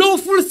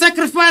unlawful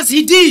sacrifice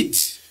he did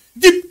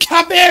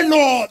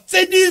Ditlhabelo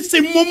tse di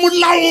seng mo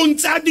molaong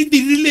tse a di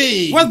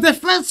dirileng was the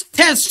first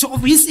test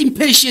of his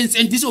impatience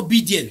and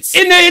disobedience.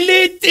 e ne e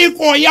le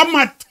teko ya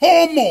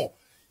mathomo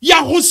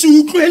ya go se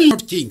utlwele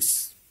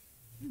Kings.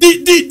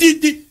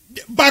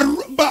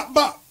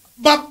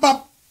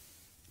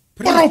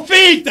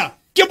 Profeta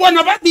ke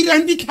bona ba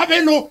dirang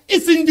ditlhabelo e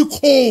seng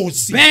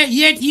dikgosi.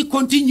 Yet he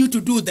continued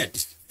to do that.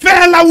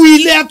 Fela o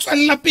ile a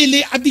tswella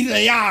pele a dira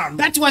yalo.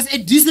 That was a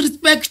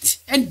disrespect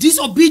and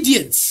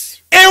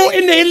disobedience. Eo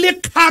e ne e le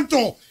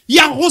kgato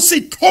ya go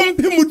se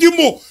tlhomphe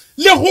Modimo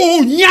le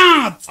go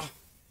nyatsa.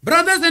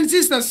 Brothers and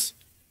sisters,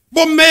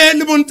 Bomme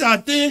le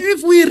bontate,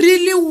 if we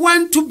really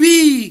want to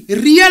be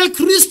real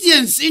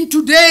Christians in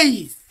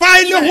today, fa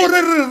ile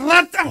gore re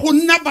rata go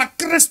nna ba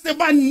Kriste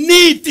ba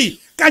nnete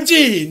ka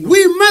jeno,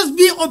 we must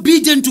be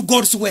obedient to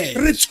God's word.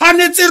 re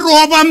tshwanetse re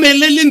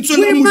obamele lentswe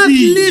la We must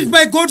Modimo. live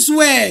by God's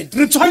word.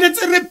 Re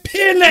tshwanetse re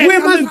phele We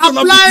ka must lentswe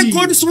la apply Modimo.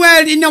 God's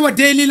word in our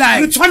daily Re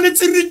life.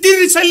 tshwanetse re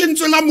dirise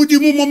lentswe la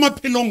Modimo mo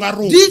maphelong a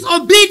rona.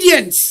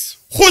 Disobedience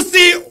Go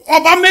se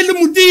obamele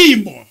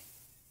Modimo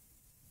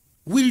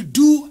will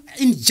do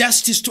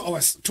injustice to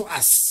us.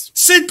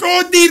 se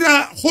tlo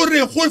dira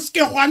gore go ske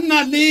gwa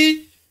nna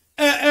le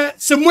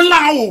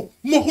semolao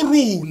mo go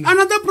rona.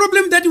 Another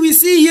problem that we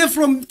see here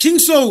from King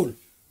Saul,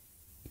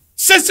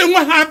 Se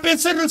sengwe gape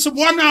se re se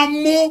bona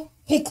mo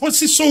go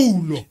kgosi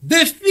Saulo,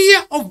 the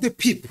fear of the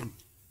people.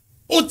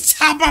 o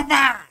tshaba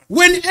batho.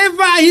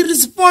 Whenever he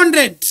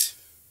responded,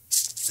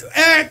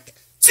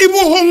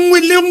 Tsibogo nngwe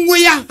le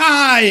nngwe ya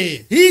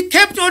gae he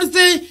kept on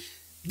saying,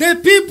 the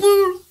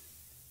people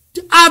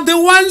are the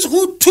ones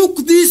who took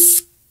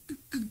these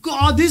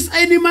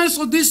animals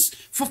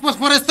for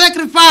a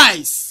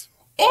sacrifice.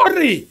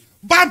 ore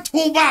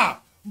batho ba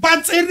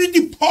ba tsere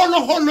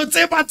diphologolo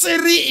tse ba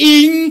tsere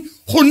eng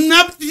go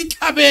nna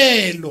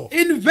ditlhabelo.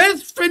 In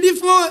verse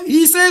 24,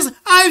 he says,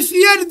 I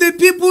feared the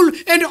people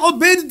and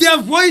obeyed their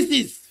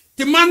voices.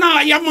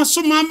 Temana ya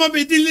masoma a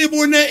mabedi le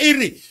bone e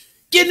re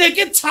ke ne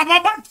ke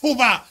tshaba batho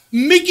ba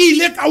mme ke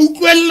ile ka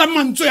utlwella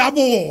mantswe a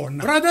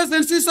bona. Brothers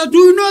and sisters, do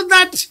you know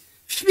that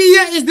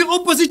fear is the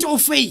opposite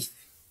of faith?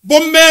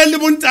 Bomme le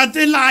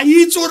bontate la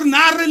itse gore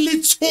na re le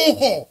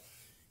tshogo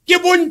ke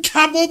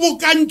bontlha bo bo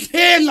ka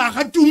ntlhela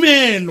ga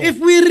tumelo. If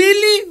we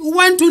really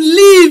want to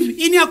live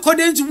in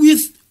accordance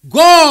with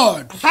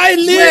God, ha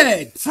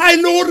ile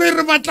gore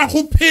re batla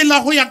go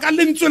phela go ya ka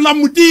lentswe la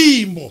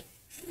Modimo,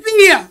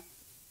 fear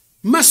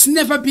must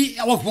never be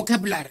our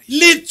vocabulary.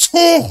 le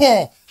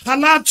tshogo ga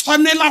la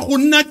tshwanela go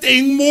nna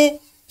teng mo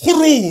go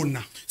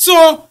rona.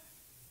 So,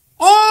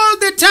 all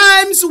the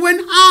times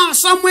when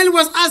Samuel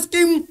was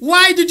asking,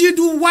 why did you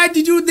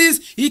do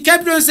this? He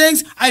kept on saying,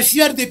 I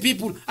fear the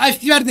people, I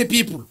fear the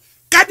people.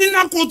 Ka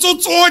dinako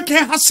tsotlhe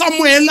ha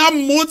Samuel a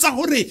mmotsa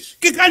gore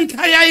ke ka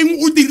ntlha ya eng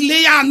o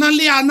dirile yana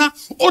le yana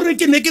o re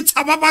ke ne ke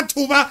tshaba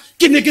batho ba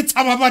ke ne ke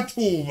tshaba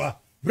batho ba.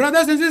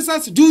 Brothers and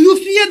sisters, do you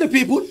fear the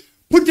people?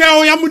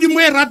 Phutego ya Modimo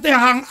e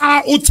ratehang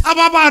a o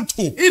tshaba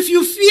batho. If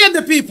you fear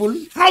the people,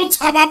 Ha o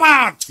tshaba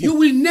batho, you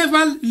will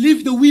never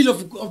live the will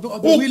of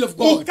the will of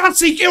o God. ka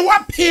se ke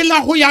wa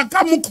phela go ya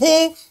ka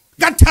mokgwa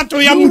ka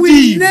thato ya You will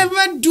Modimo.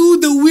 never do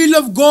the will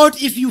of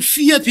God if you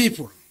fear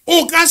people.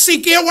 O ka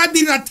se ke wa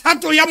dira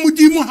thato ya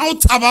Modimo ha o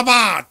tshaba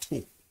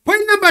batho.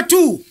 Point number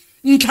 2,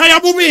 Ntlha ya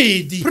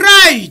bobedi,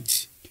 pride.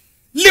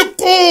 le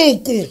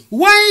koko.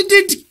 Why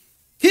did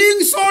King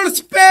Saul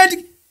spare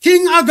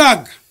King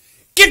Agag?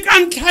 Ke ka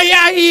ntlha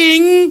ya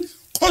eng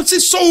kgosi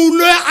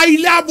Saulo a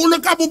ile a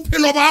boloka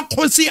bophelo ba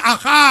kgosi a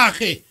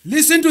gage?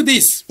 Listen to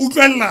this.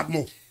 Utlwella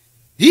mo.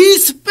 He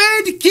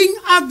spared King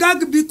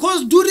Agag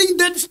because during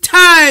that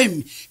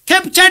time,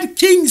 captured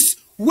kings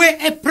were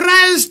a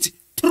prized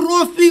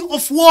trophy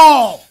of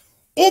war.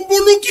 O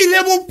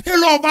bolokile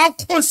bophelo ba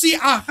kgosi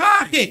a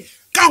gage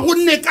ka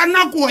gonne ka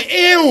nako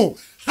eo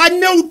ga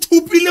ne o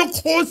thupile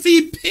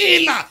kgosi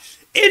phela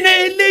e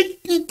ne le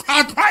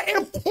tlhwatlhwa e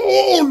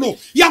kgolo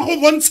ya go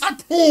bontsha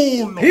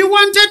tlholo. He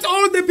wanted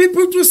all the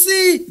people to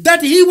see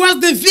that he was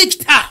the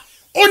victor.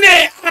 O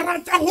ne a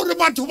rata gore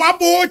batho ba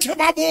botlhe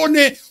ba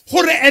bone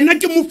gore ena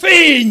ke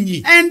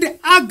mofenyi. And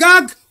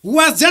Agag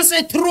was just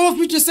a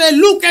trophy to say,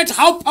 look at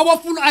how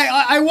powerful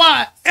I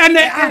was. Ene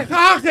a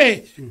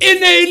gage e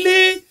ne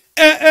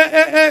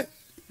le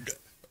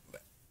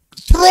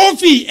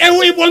trophy e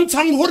o e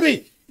bontshang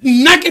gore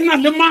nna ke na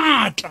le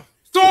maatla.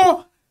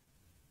 So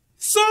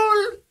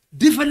Saul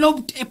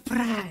developed a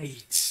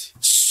pride.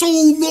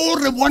 Saulo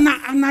re bona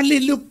a na le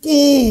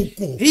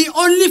lekoko. He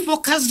only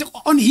focused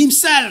on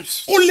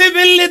himself. O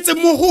lebelletse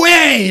mo go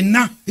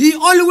wena. He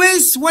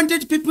always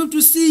wanted people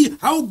to see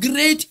how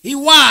great he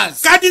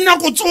was. Ka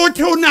dinako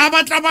tsotlhe o ne a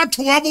batla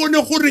batho ba bone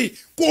gore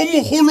ko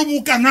mogolo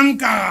bo kanang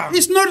kang.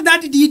 It's not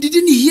that he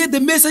didn't hear the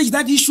message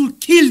that he should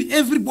kill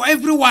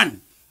everyone.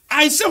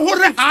 A se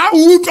gore ha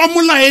o utlwa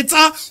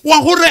molaetsa wa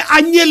gore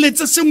a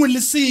nyeletse sengwe le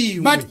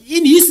sengwe. But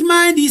in his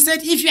mind, he said,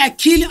 if I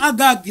kill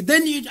Agag,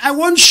 then I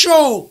won't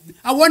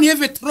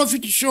have a trophy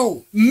to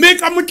show. Mme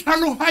ka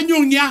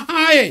motlhaloganyong ya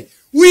hae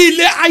o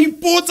ile a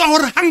ipotsa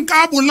gore ha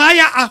nka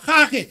bolaya a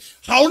gage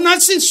ga ona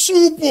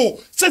sesupo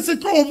se se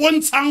tlo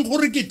bontshang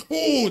gore ke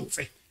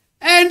tlhotse.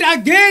 And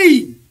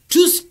again,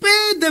 to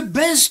spare the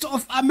best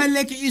of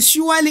Amalek is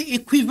surely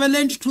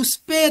equivalent to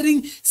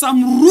sparing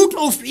some root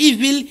of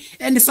evil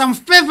and some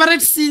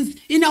favorite sins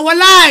in our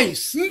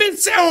lives. Mme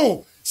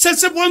seo se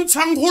se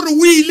bontshang gore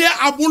o ile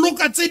a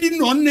boloka tse di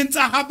nonneng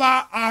tsa ga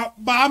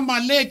ba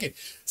Amaleke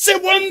se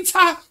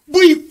bontsha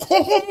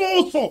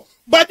boikgogomoso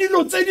ba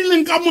dilo tse di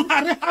leng ka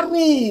mogare ga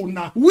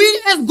rona. We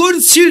as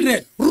God's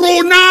children,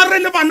 Rona re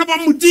le bana ba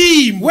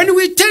Modimo, when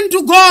we turn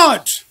to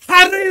God,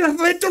 ga re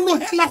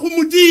retologela go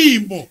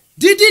Modimo,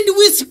 didn't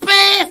we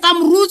spare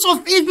some roots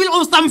of evil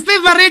or some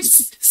favorite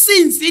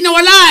sins in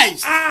our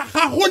lives?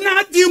 ga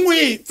gona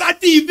dingwe tsa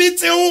dibe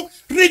tseo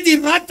re di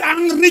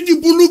ratang re di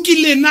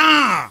bolokile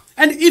na?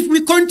 And if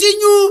we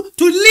continue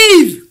to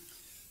live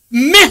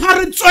mme ha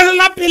re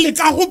tswelela pele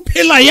ka go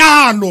phela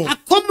yalo,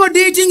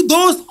 accommodating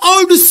those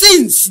old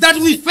sins that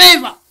we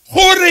favor,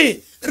 gore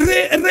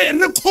re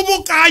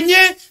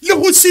kgobokanye le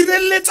go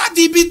sireletsa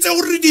dibe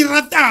tseo re di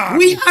ratang,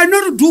 we are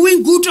not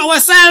doing good to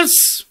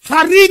ourselves.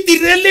 ga re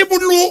direle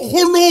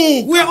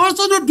bologolo, We are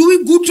also not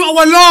doing good to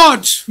our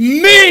Lord.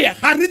 mme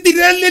ga re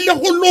direle le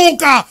go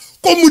loka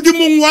ko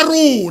Modimong wa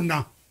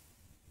rona.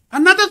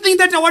 Another thing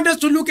that I want us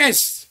to look at,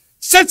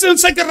 Se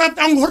se ke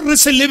ratang gore re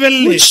se which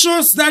lebelle,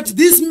 shows that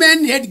this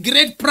man had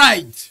great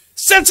pride.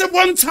 se se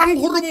bontshang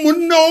gore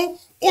monno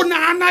o ne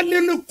a na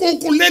le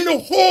lekoko le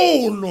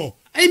legolo.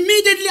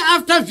 Immediately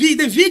after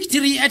the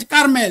victory at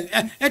Carmel,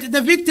 at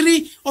the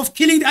victory of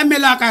killing the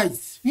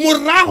Amalekites,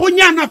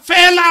 Moragonyana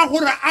fela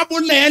gore a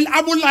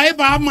bolae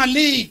ba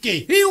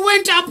Amaleke,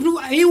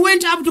 he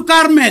went up to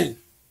Carmel.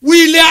 o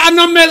ile a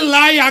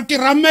namella ya and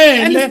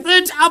keramele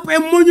set up a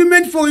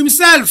monument for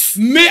himself,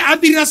 mme a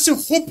dira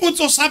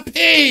segopotso sa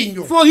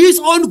phenyo for his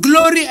own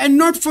glory and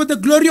not for the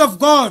glory of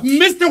God.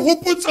 mme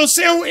segopotso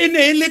seo e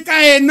ne e le ka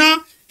ena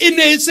e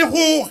ne e se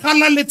go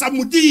galaletsa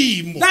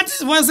modimo That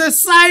was a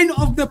sign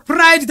of the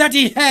pride that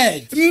he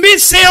had. mme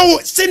seo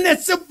se ne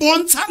se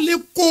bontsha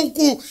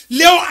lekoko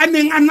leo a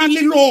neng a na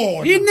le He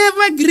lona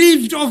never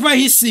grieved over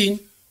his sin.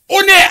 o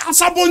ne a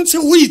sa bontshe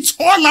go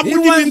itshola He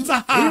mo dileng was,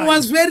 tsa he gae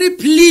was very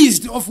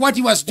pleased of what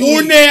he was o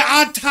doing. ne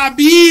a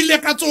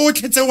thabile ka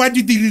tsotlhe tse wa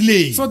di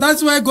dirileng So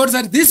that's why God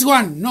said, this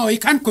one, no, he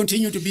can't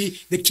continue to be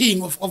the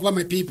king over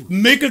my people.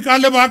 mme ke ka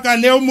lebaka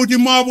leo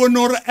modimo a bone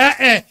gore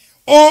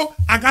o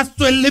a ka se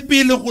tswelele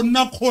pele go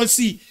nna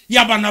kgosi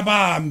ya bana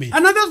ba me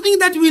Another thing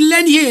that we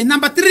learn here,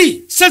 number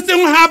 3, se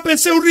sengwe gape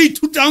seo re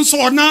ithutang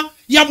sona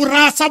ya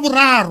sa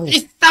boraro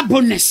is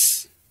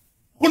stubbornness.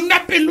 go nna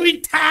pelo e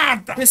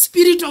thata The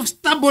spirit of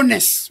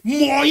stubbornness.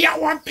 moya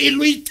wa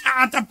pelo e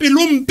thata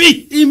pelo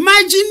mpe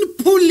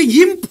Imagine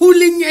him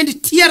pulling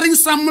and tearing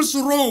someone's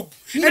robe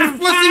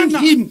and forcing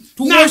him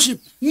to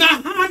worship.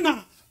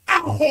 nahana a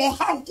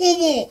goga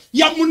kobo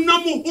ya monna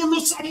mogolo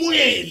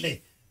Samuele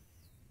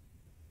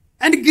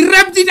And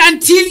grabbed it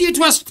until it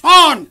was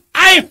torn.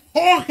 a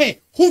goge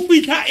go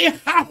fitlha e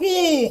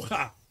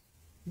gagoga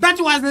That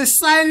was a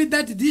sign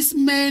that this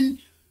man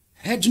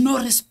had no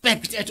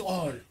respect at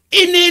all.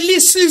 e ne le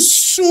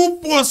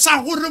sesupo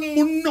sa gore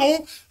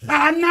monno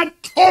ga ana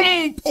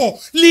tlhompho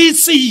le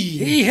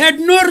seng He had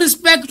no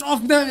respect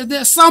of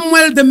the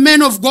Samuel, the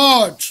man of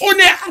God. o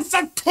ne a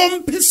sa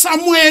tlhomphe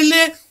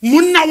Samuele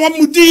monna wa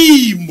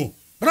modimo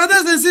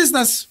Brothers and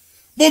sisters,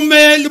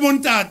 bomme le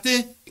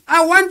bontate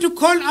I want to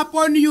call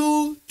upon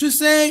you to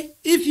say,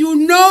 if you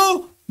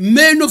know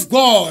men of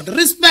God,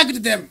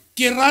 respect them.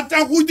 ke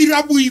rata go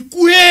dira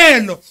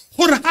boikuelo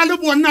gore ga le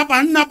bona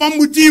banna ba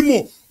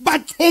modimo ba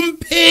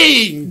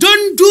tlhompheng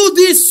Don't do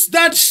this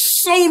that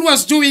Saul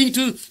was doing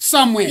to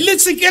Samuel. le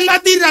seke la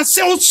dira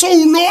seo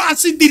Saulo a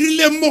se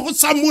dirileng mo go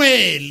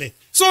Samuele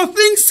So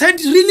things had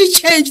really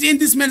changed in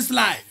this man's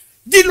life.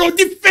 dilo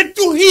di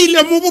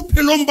fetogile mo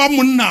bophelong ba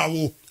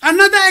monnao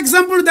Another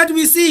example that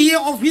we see here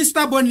of his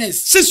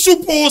stubbornness.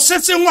 sesupo se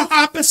sengwe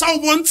gape sa go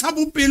bontsha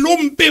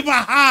bopelompe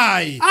ba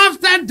gae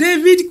After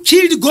David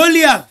killed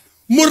Goliath,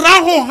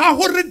 morago ga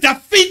gore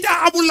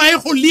Dafita a bolae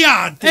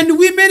Goliate and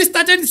women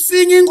started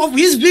singing of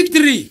his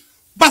victory,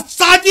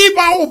 basadi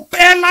ba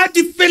opela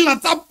difela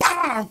tsa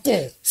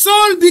pako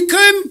Saul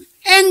became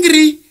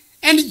angry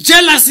and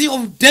jealousy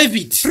of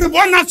David. re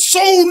bona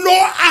Saulo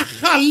a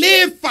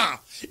galefa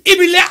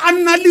ebile a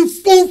nna le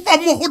fofa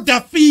mo go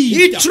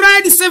He Dafita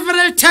tried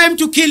several times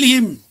to kill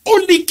him. o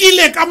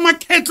lekile ka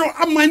makgetlo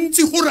a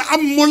mantsi gore a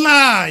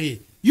mmolae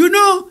You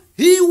know,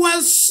 he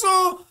was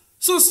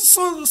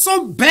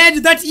so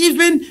bad that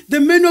even the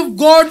man of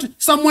God,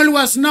 Samuel,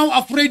 was now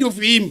afraid of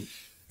him.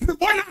 re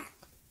bona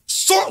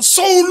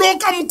Saulo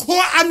ka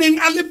mokgwa a neng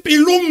a le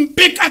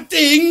pelompe ka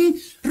teng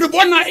re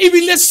bona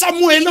ebile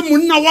Samuele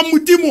monna wa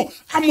modimo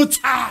a mo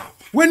tshaba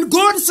When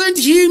God sent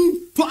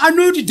him to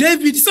anoint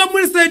David,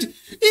 Samuel said,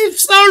 if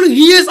Saul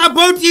hears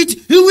about it,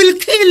 he will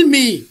kill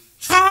me.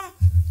 ha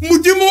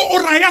modimo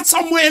o raya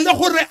Samuele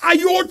gore a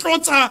yo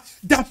tlotsa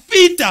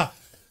Dafita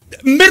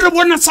mme re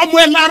bona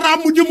Samuele a ra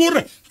modimo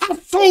gore ha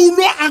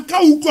Saulo a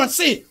ka utlwa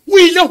se o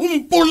ile go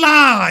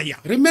mpolaya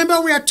Remember,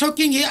 we are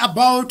talking here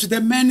about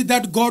the men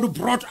that God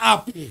brought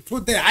up to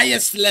the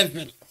highest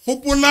level.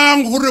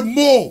 gopolang gore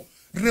mo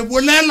re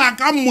bolela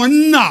ka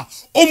monna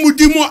o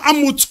modimo a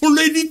mo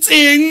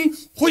tsholeditseng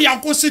go ya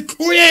ko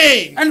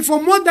setlhoeng And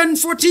for more than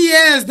 40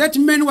 years, that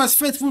man was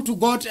faithful to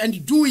God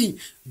and doing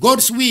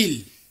God's will.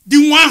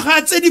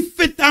 dingwaga tse di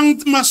fetang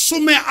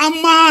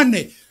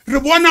 40 re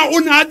bona o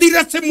ne a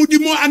dira se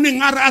modimo a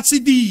neng a re a se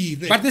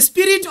dire But the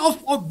spirit of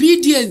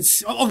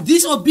obedience, of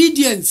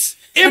disobedience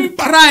and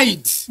Empa-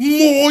 pride,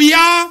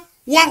 moya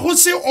wa go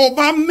se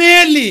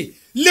obamele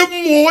le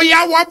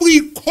moya wa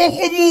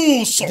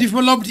boikgogomoso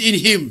developed in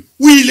him.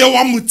 o ile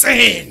wa mo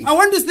tsena I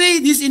want to say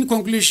this in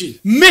conclusion.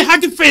 mme ha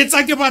ke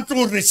fetsa ke batla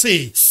gore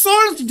se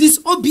Saul's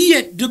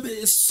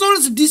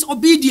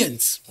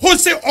disobedience, go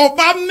se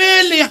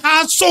obamele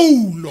ha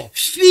Saulo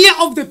fear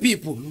of the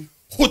people,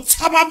 go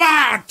tshaba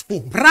batho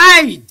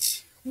pride,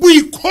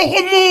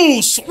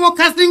 boikgogomoso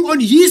focusing on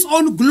his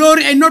own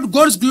glory and not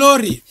God's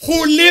glory,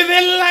 go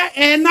lebella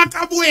ena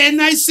ka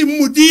boena e seng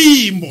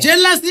modimo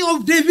jealousy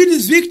of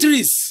David's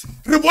victories,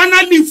 re bona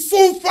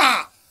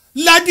lefofa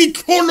la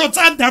ditlholo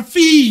tsa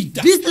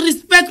Dafita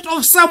disrespect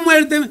of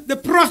Samuel the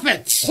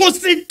prophet, go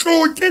se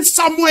tlotle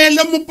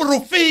Samuele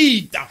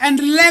moprofeta and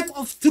lack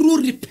of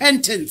true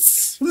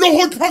repentance le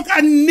go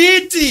tlhoka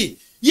nnete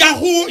ya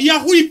go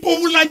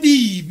ipobola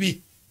dibe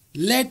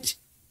led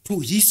to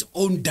his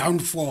own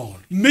downfall.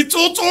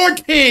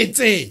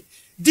 metsotsotlhetse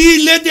di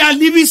ile di a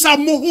lebisa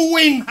mo go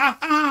weng ha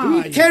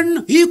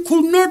hae He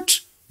could not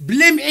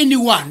blame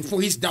anyone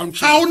for his ga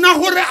downfall. ona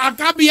gore a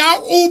ka bea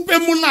ope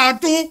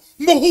molato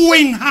mo go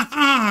weng ha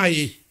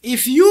hae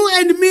If you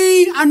and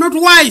me are not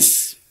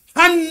wise,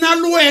 Hanna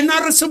le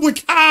wena re se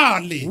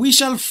botlhale. we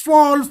shall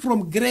fall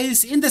from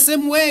grace in the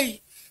same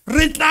way.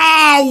 Re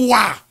tla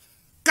wa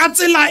ka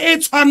tsela e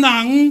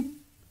tshwanang.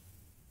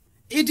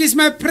 It is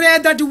my prayer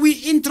that we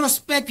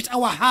introspect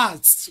our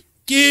hearts.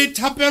 Ke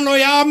thapelo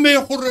ya me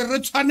gore re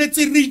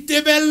tshwanetse re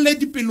itebelle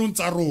dipelong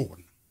tsa rona.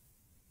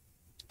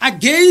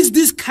 Against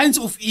these kinds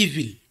of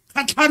evil.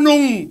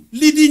 Kgatlhanong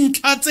le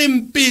dintlha tse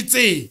mpe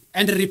tse.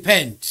 And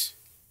repent.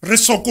 Re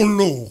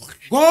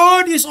sokologe.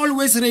 God is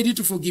always ready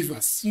to forgive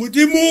us.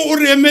 Modimo o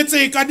re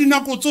emetse ka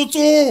dinako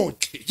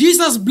tsotlhe.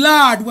 Jesus'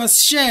 blood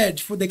was shed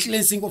for the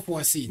cleansing of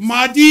our sins.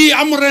 Madi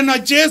a morena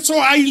Jesu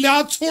a ile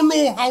a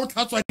tshologa o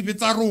tlhatswa dibe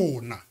tsa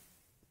rona.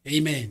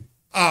 Amen.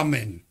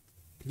 Amen.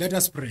 Let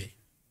us pray.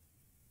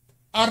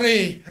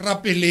 Are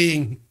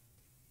rapeleng.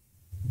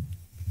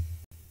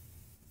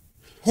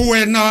 Ho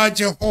wena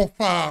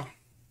Jehova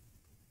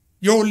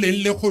yo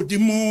leng le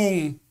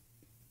godimong.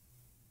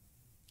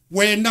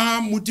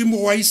 Wena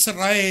modimo wa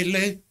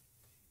Israele,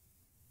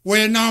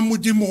 wena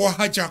modimo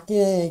wa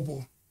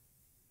Jakobo,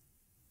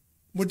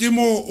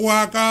 modimo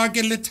wa ka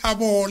ke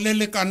lethabo le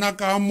le kana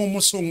ka mo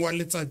mosong wa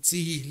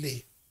letsatsi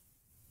le.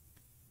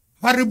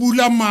 Ha re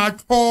bula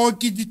matlho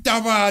ke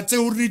ditaba tse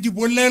o re di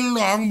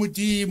bolellwang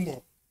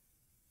modimo,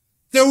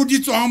 tse o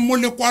di tswang mo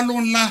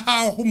lekwalong la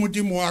gago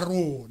modimo wa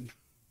rona.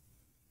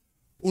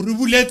 O re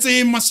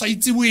buletse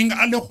masaitsiweng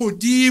a le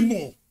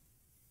godimo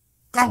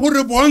ka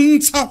gore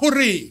bontsha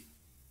gore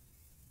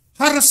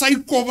ha re sa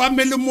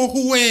ikobamele mo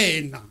go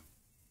wena,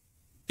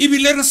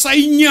 ebile re sa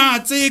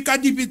inyatse ka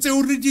dibe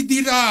tseo re di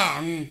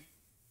dirang,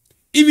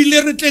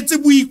 ebile re tletse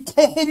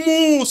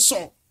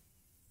boikgogomoso,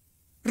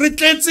 re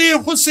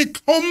tletse go se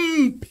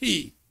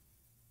tlhomphe,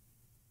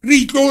 re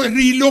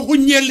ile go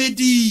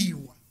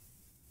nyelediwa,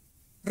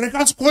 re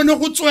ka se kgone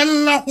go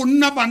tswella go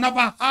nna bana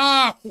ba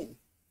gago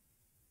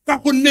ka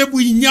gonne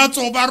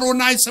boinyatso ba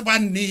rona e se ba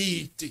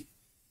nnete.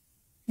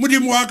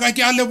 Modimo wa ka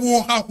ke a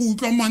leboga go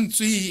utlwa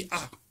mantswe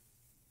a.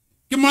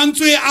 Ke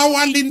mantswe a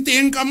wa leng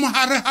teng ka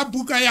mogare ga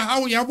buka ya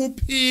gago ya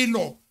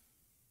bophelo.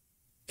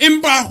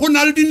 Empa go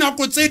na le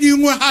dinako tse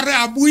dingwe ga re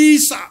a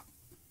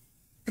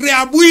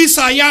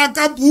buisa ya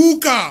ka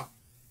buka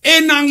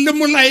e nang le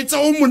molaetsa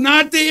o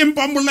monate,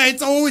 empa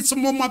molaetsa o se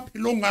mo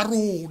maphelong a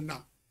rona.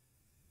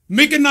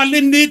 Mme ke na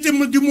le nnete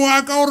modimo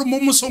wa ka gore mo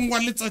mosong wa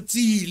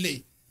letsatsi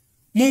le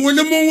mongwe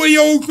le mongwe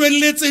yo o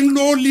utlweletseng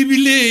le o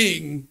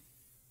lebileng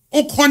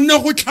o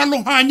kgonne go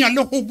tlhaloganya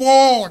le go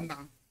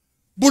bona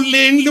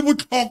boleng le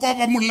botlhokwa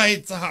ba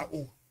molaetsa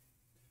o,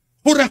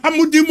 gore ha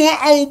modimo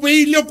a o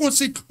beile ko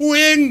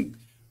setlhoeng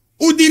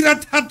o dira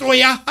thato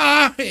ya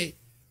gage,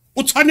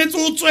 o tshwanetse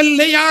o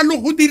tswelle yalo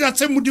go dira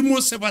se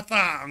modimo se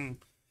batlang,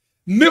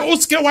 mme o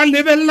ske wa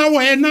lebella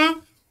wena,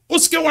 o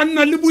ske wa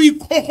nna le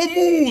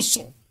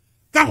boikgogomoso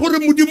ka gore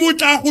modimo o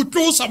tla go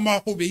tlosa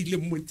mo go beile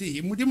mo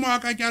teng. Modimo wa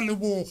ka ke a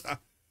leboga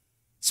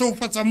se o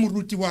fatsa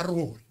moruti wa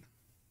rona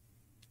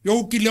yo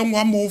o kileng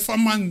wa mo fa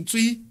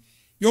mantswe,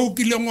 yo o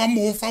kileng wa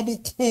mo fa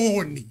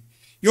bokgoni,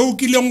 yo o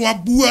kileng wa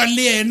bua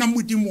le ena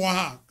modimo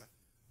wa ka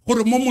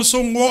gore mo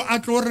mosong o a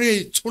tlo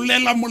re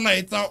tsholela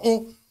molaetsa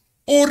o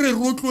re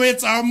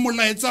rotloetsa,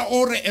 molaetsa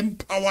o re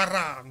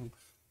empowerang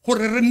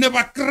gore re nne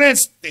ba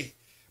Kriste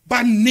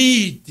ba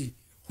nnete,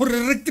 gore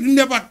re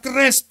nne ba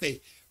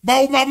Kriste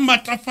ba o ba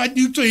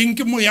matlafaditsweng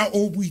ke moya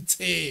o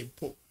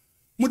boitshepo.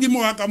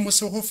 Modimo wa ka mo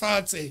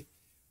segofatse,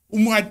 o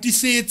mo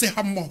atisetse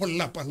ga mmogo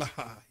lelapa la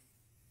gae.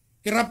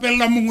 Ke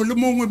rapella mongwe le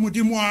mongwe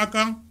modimo wa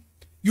ka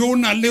yo o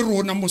na le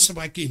rona mo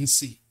sebakeng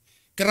se.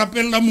 Ke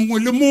rapella mongwe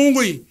le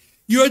mongwe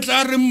yo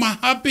tla re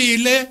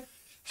mahapele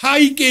ha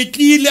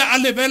iketlile a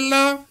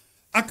lebella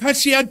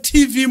Akasia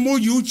TV mo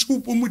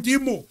YouTube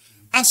modimo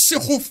a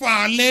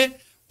segofale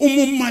o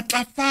mo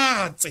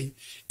matlafatse,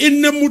 e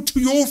nne motho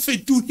yo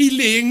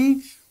fetogileng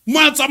mo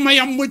a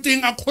tsamayang mo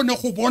teng a kgone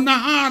go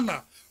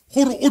bonagala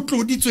gore o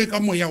tloditswe ka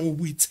moya o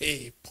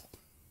boitshepo.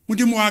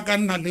 Modimo wa ka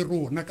nna le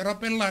rona. Ke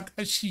rapella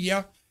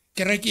Akasia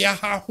kereke ya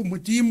gago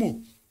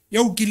modimo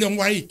ya o kileng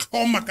wa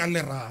itlhoma ka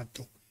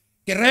lerato,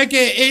 kereke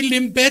e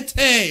leng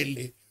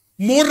Bethele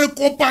mo re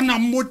kopana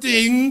mo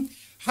teng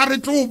ha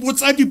re tlo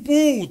botsa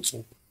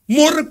dipotso,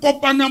 mo re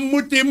kopana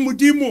mo teng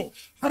modimo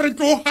ha re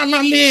tlo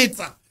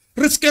halaletsa,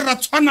 re ske ra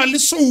tshwana le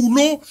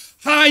Saulo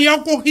ha ya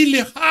go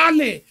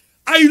gale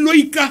a ilo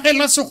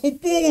ikagela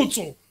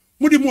segopotso.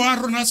 Modimo wa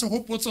rona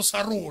segopotso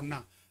sa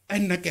rona a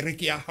nna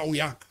kereke ya gago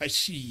ya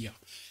Akasia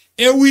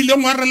e o ile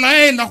ngwa re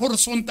laela gore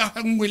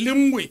Sontaga nngwe le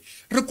nngwe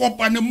re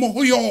kopane mo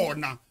go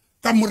yona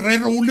ka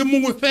morero o le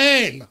mongwe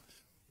fela,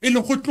 e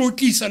le go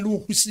tlotlisa le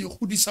go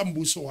godisa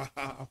mmuso wa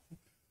gago.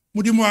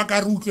 Modimo wa ka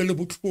re utlwe le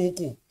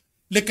botlhoko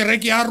le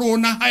kereke ya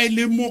rona ha e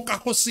le mo ka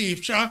go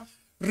sešwa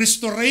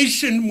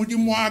restoration.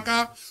 Modimo wa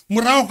ka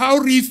morago ga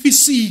o re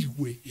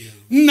ifisiwe,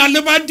 nna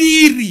le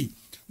badiri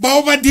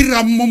bao ba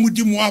dirang mo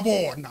modimo wa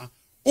bona,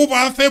 o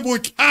ba fe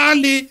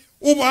botlhale,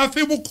 o ba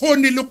fe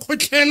bokgoni le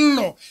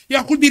kgotlhelelo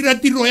ya go dira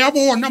tiro ya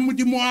bona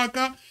modimo wa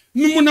ka.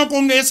 Mme mo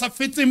nakong e sa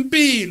fetseng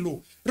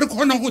pelo re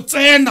kgona go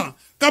tsena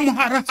ka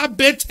mogare ga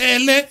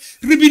Bethele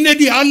re bine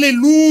di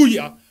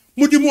haleluya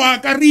modimo wa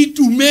ka, re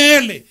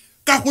itumele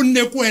ka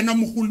gonne ko wena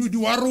mogolodi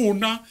wa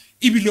rona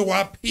ebile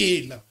wa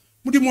phela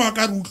modimo wa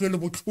ka re utlwele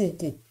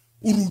botlhoko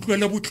o re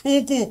utlwele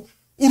botlhoko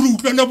o re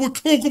utlwele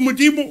botlhoko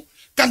modimo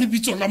ka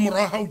lebitso la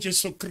morwa hao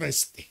Jesu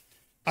Kriste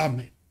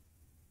amen.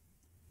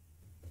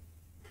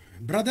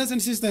 Brothers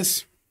and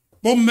sisters,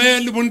 bomme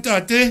le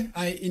bontate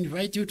I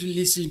invite you to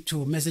listen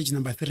to message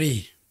number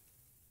 3.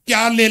 ke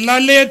a le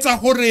laletsa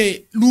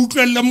gore le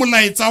utlwele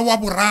molaetsa wa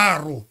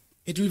boraro.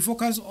 It will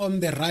focus on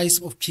the rise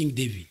of King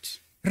David.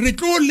 Re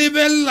tlo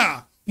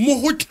lebella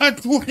mo go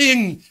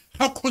tlhatlhogeng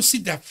ga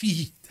kgosi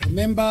Dafita.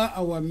 Remember,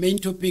 our main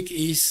topic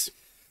is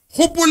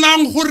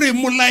gopolang gore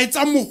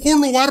molaetsa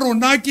mogolo wa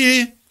rona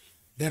ke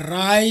the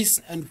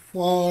rise and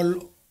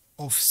fall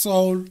of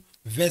Saul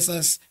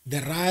versus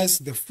the rise,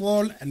 the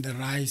fall, and the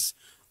rise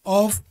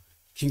of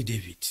King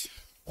David.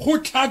 Go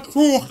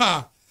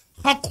tlhatlhoga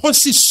ga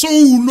kgosi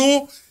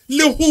Saulo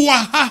le go wa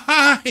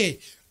hahage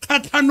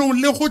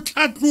kgatlhanong le go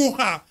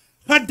tlhatlhoga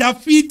ga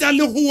Dafita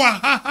le go wa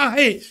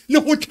hahage le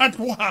go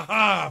tlhatlhoga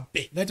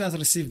gape. Let us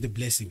receive the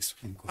blessings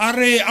from God. A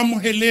re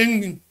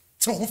amogeleng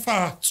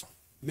tshegofatso.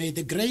 May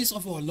the grace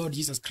of our Lord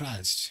Jesus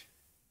Christ,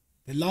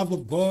 the love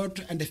of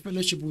God, and the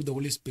fellowship with the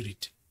Holy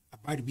Spirit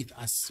abide with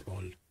us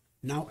all,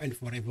 now and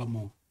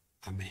forevermore.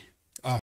 Amen.